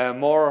even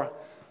more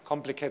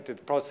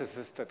complicated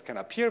processes that can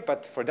appear,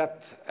 but for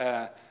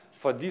that,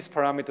 for these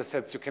parameter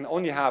sets, you can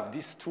only have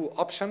these two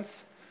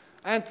options.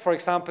 And for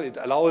example, it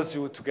allows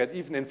you to get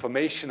even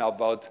information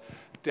about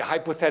the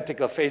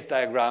hypothetical phase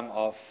diagram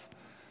of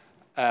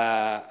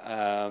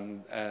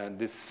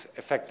this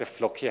effective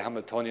Floquet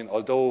Hamiltonian,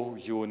 although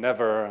you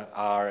never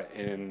are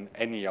in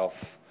any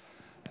of,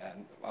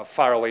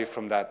 far away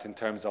from that in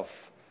terms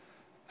of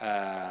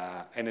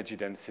energy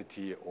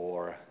density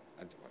or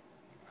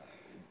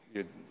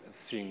you're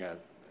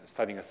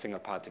studying a single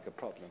particle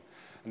problem.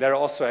 And there are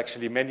also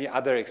actually many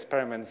other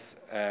experiments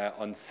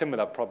on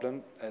similar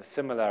problem,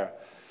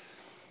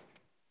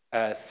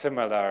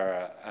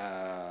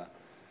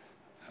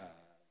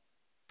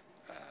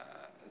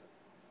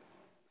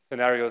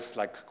 scenarios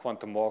like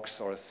quantum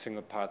walks or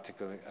single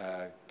particle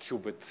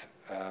qubit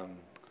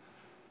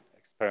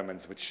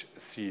experiments which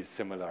see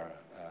similar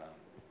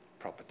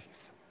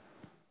properties.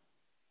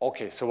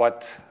 Okay, so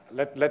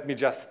let me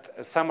just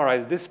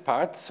summarize this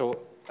part. So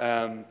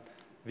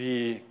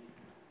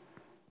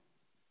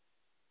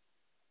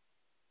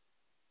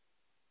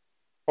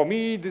for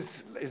me,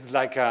 this is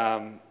like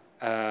a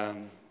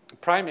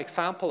prime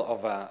example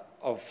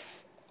of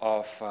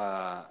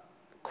a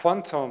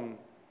quantum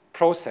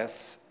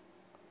process,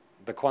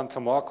 the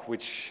quantum walk,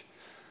 which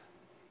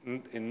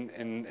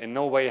in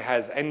no way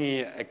has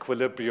any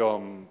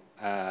equilibrium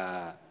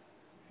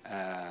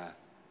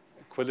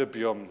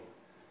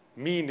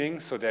meaning.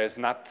 So there's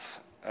not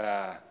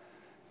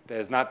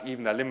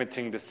even a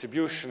limiting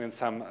distribution in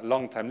some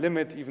long-time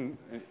limit. Even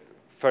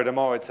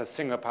furthermore, it's a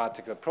single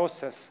particle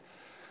process.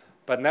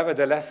 But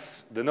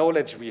nevertheless, the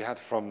knowledge we had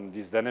from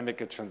these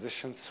dynamical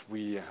transitions,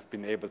 we have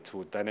been able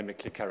to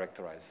dynamically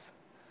characterize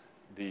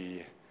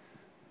the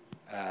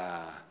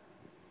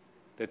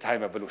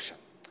time evolution.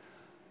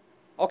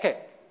 Okay,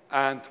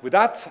 and with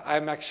that,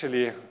 I'm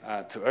actually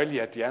too early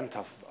at the end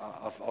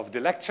of the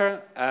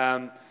lecture.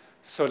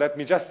 So let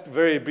me just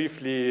very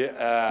briefly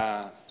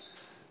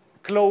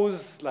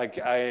close,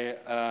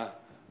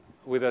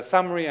 with a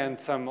summary and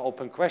some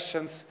open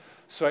questions.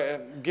 So I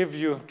gave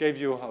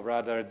you a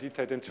rather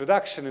detailed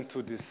introduction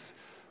into this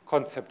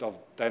concept of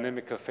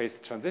dynamical phase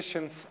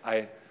transitions.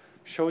 I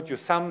showed you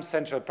some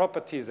central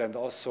properties and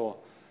also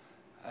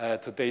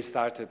today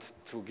started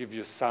to give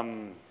you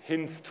some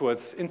hints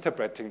towards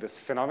interpreting this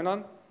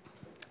phenomenon.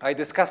 I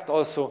discussed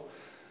also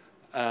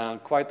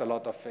quite a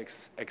lot of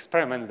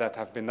experiments that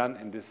have been done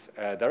in this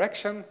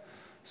direction.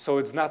 So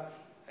it's not,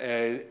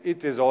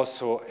 it is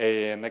also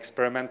an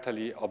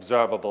experimentally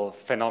observable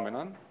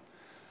phenomenon.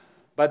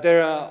 But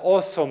there are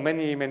also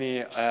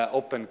many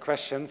open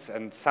questions,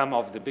 and some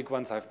of the big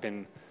ones I've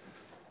been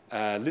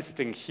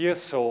listing here.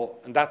 So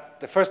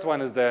the first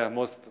one is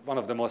one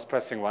of the most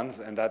pressing ones,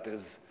 and that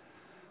is,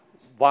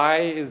 why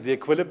is the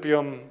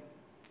equilibrium,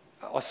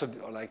 also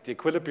like the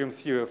equilibrium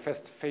theory of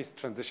phase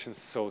transitions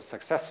so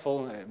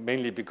successful?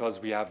 Mainly because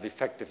we have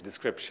effective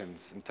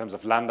descriptions in terms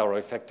of Landau or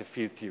effective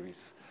field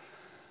theories.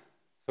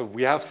 So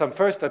we have some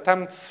first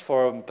attempts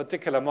for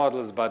particular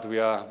models, but we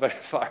are very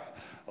far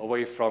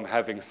away from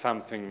having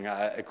something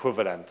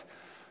equivalent.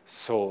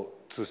 So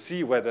to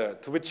see to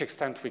which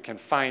extent we can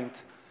find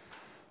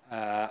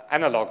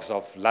analogs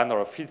of Landau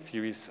or field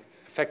theories,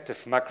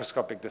 effective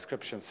macroscopic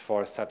descriptions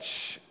for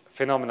such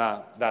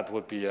phenomena, that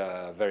would be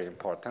very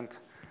important.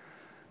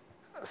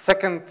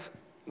 Second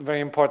very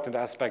important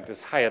aspect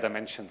is higher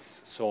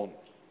dimensions. So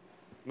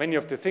many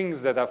of the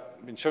things that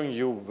I've been showing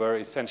you were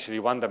essentially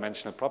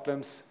one-dimensional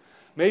problems,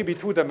 maybe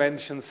two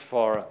dimensions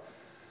for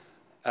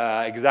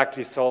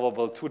exactly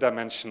solvable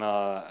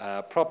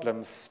two-dimensional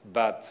problems,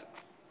 but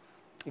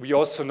we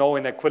also know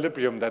in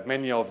equilibrium that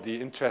many of the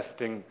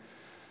interesting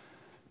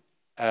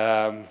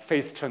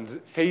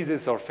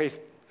phases or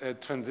phase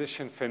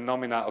transition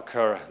phenomena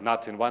occur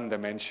not in one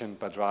dimension,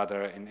 but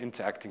rather in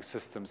interacting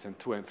systems in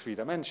 2 and 3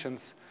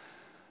 dimensions.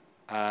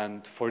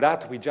 And for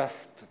that, we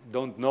just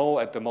don't know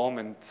at the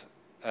moment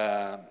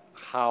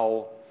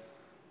how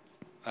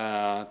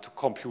to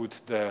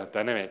compute the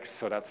dynamics.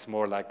 So that's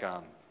more like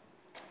a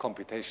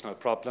computational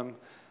problem,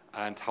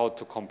 and how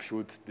to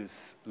compute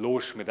this low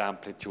Schmidt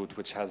amplitude,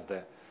 which has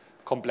the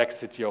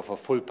complexity of a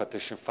full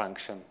partition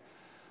function,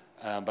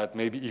 but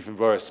maybe even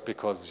worse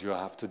because you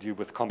have to deal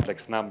with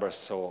complex numbers.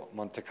 So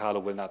Monte Carlo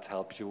will not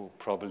help you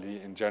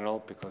probably in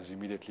general because you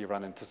immediately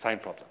run into sign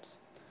problems.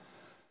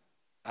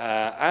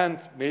 And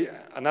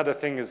another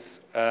thing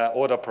is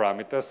order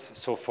parameters.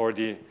 So for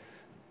these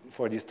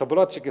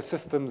topological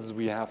systems,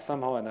 we have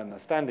somehow an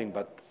understanding,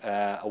 but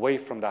away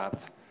from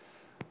that,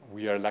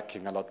 we are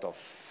lacking a lot of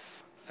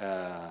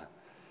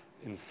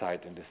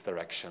insight in this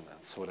direction.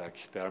 And so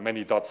like, there are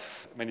many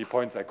dots, many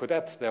points I could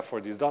add,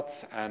 therefore these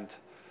dots. And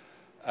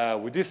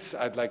with this,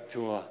 I'd like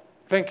to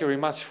thank you very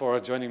much for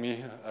joining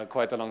me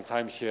quite a long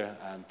time here,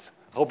 and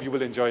hope you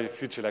will enjoy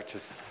future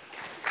lectures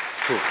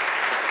too.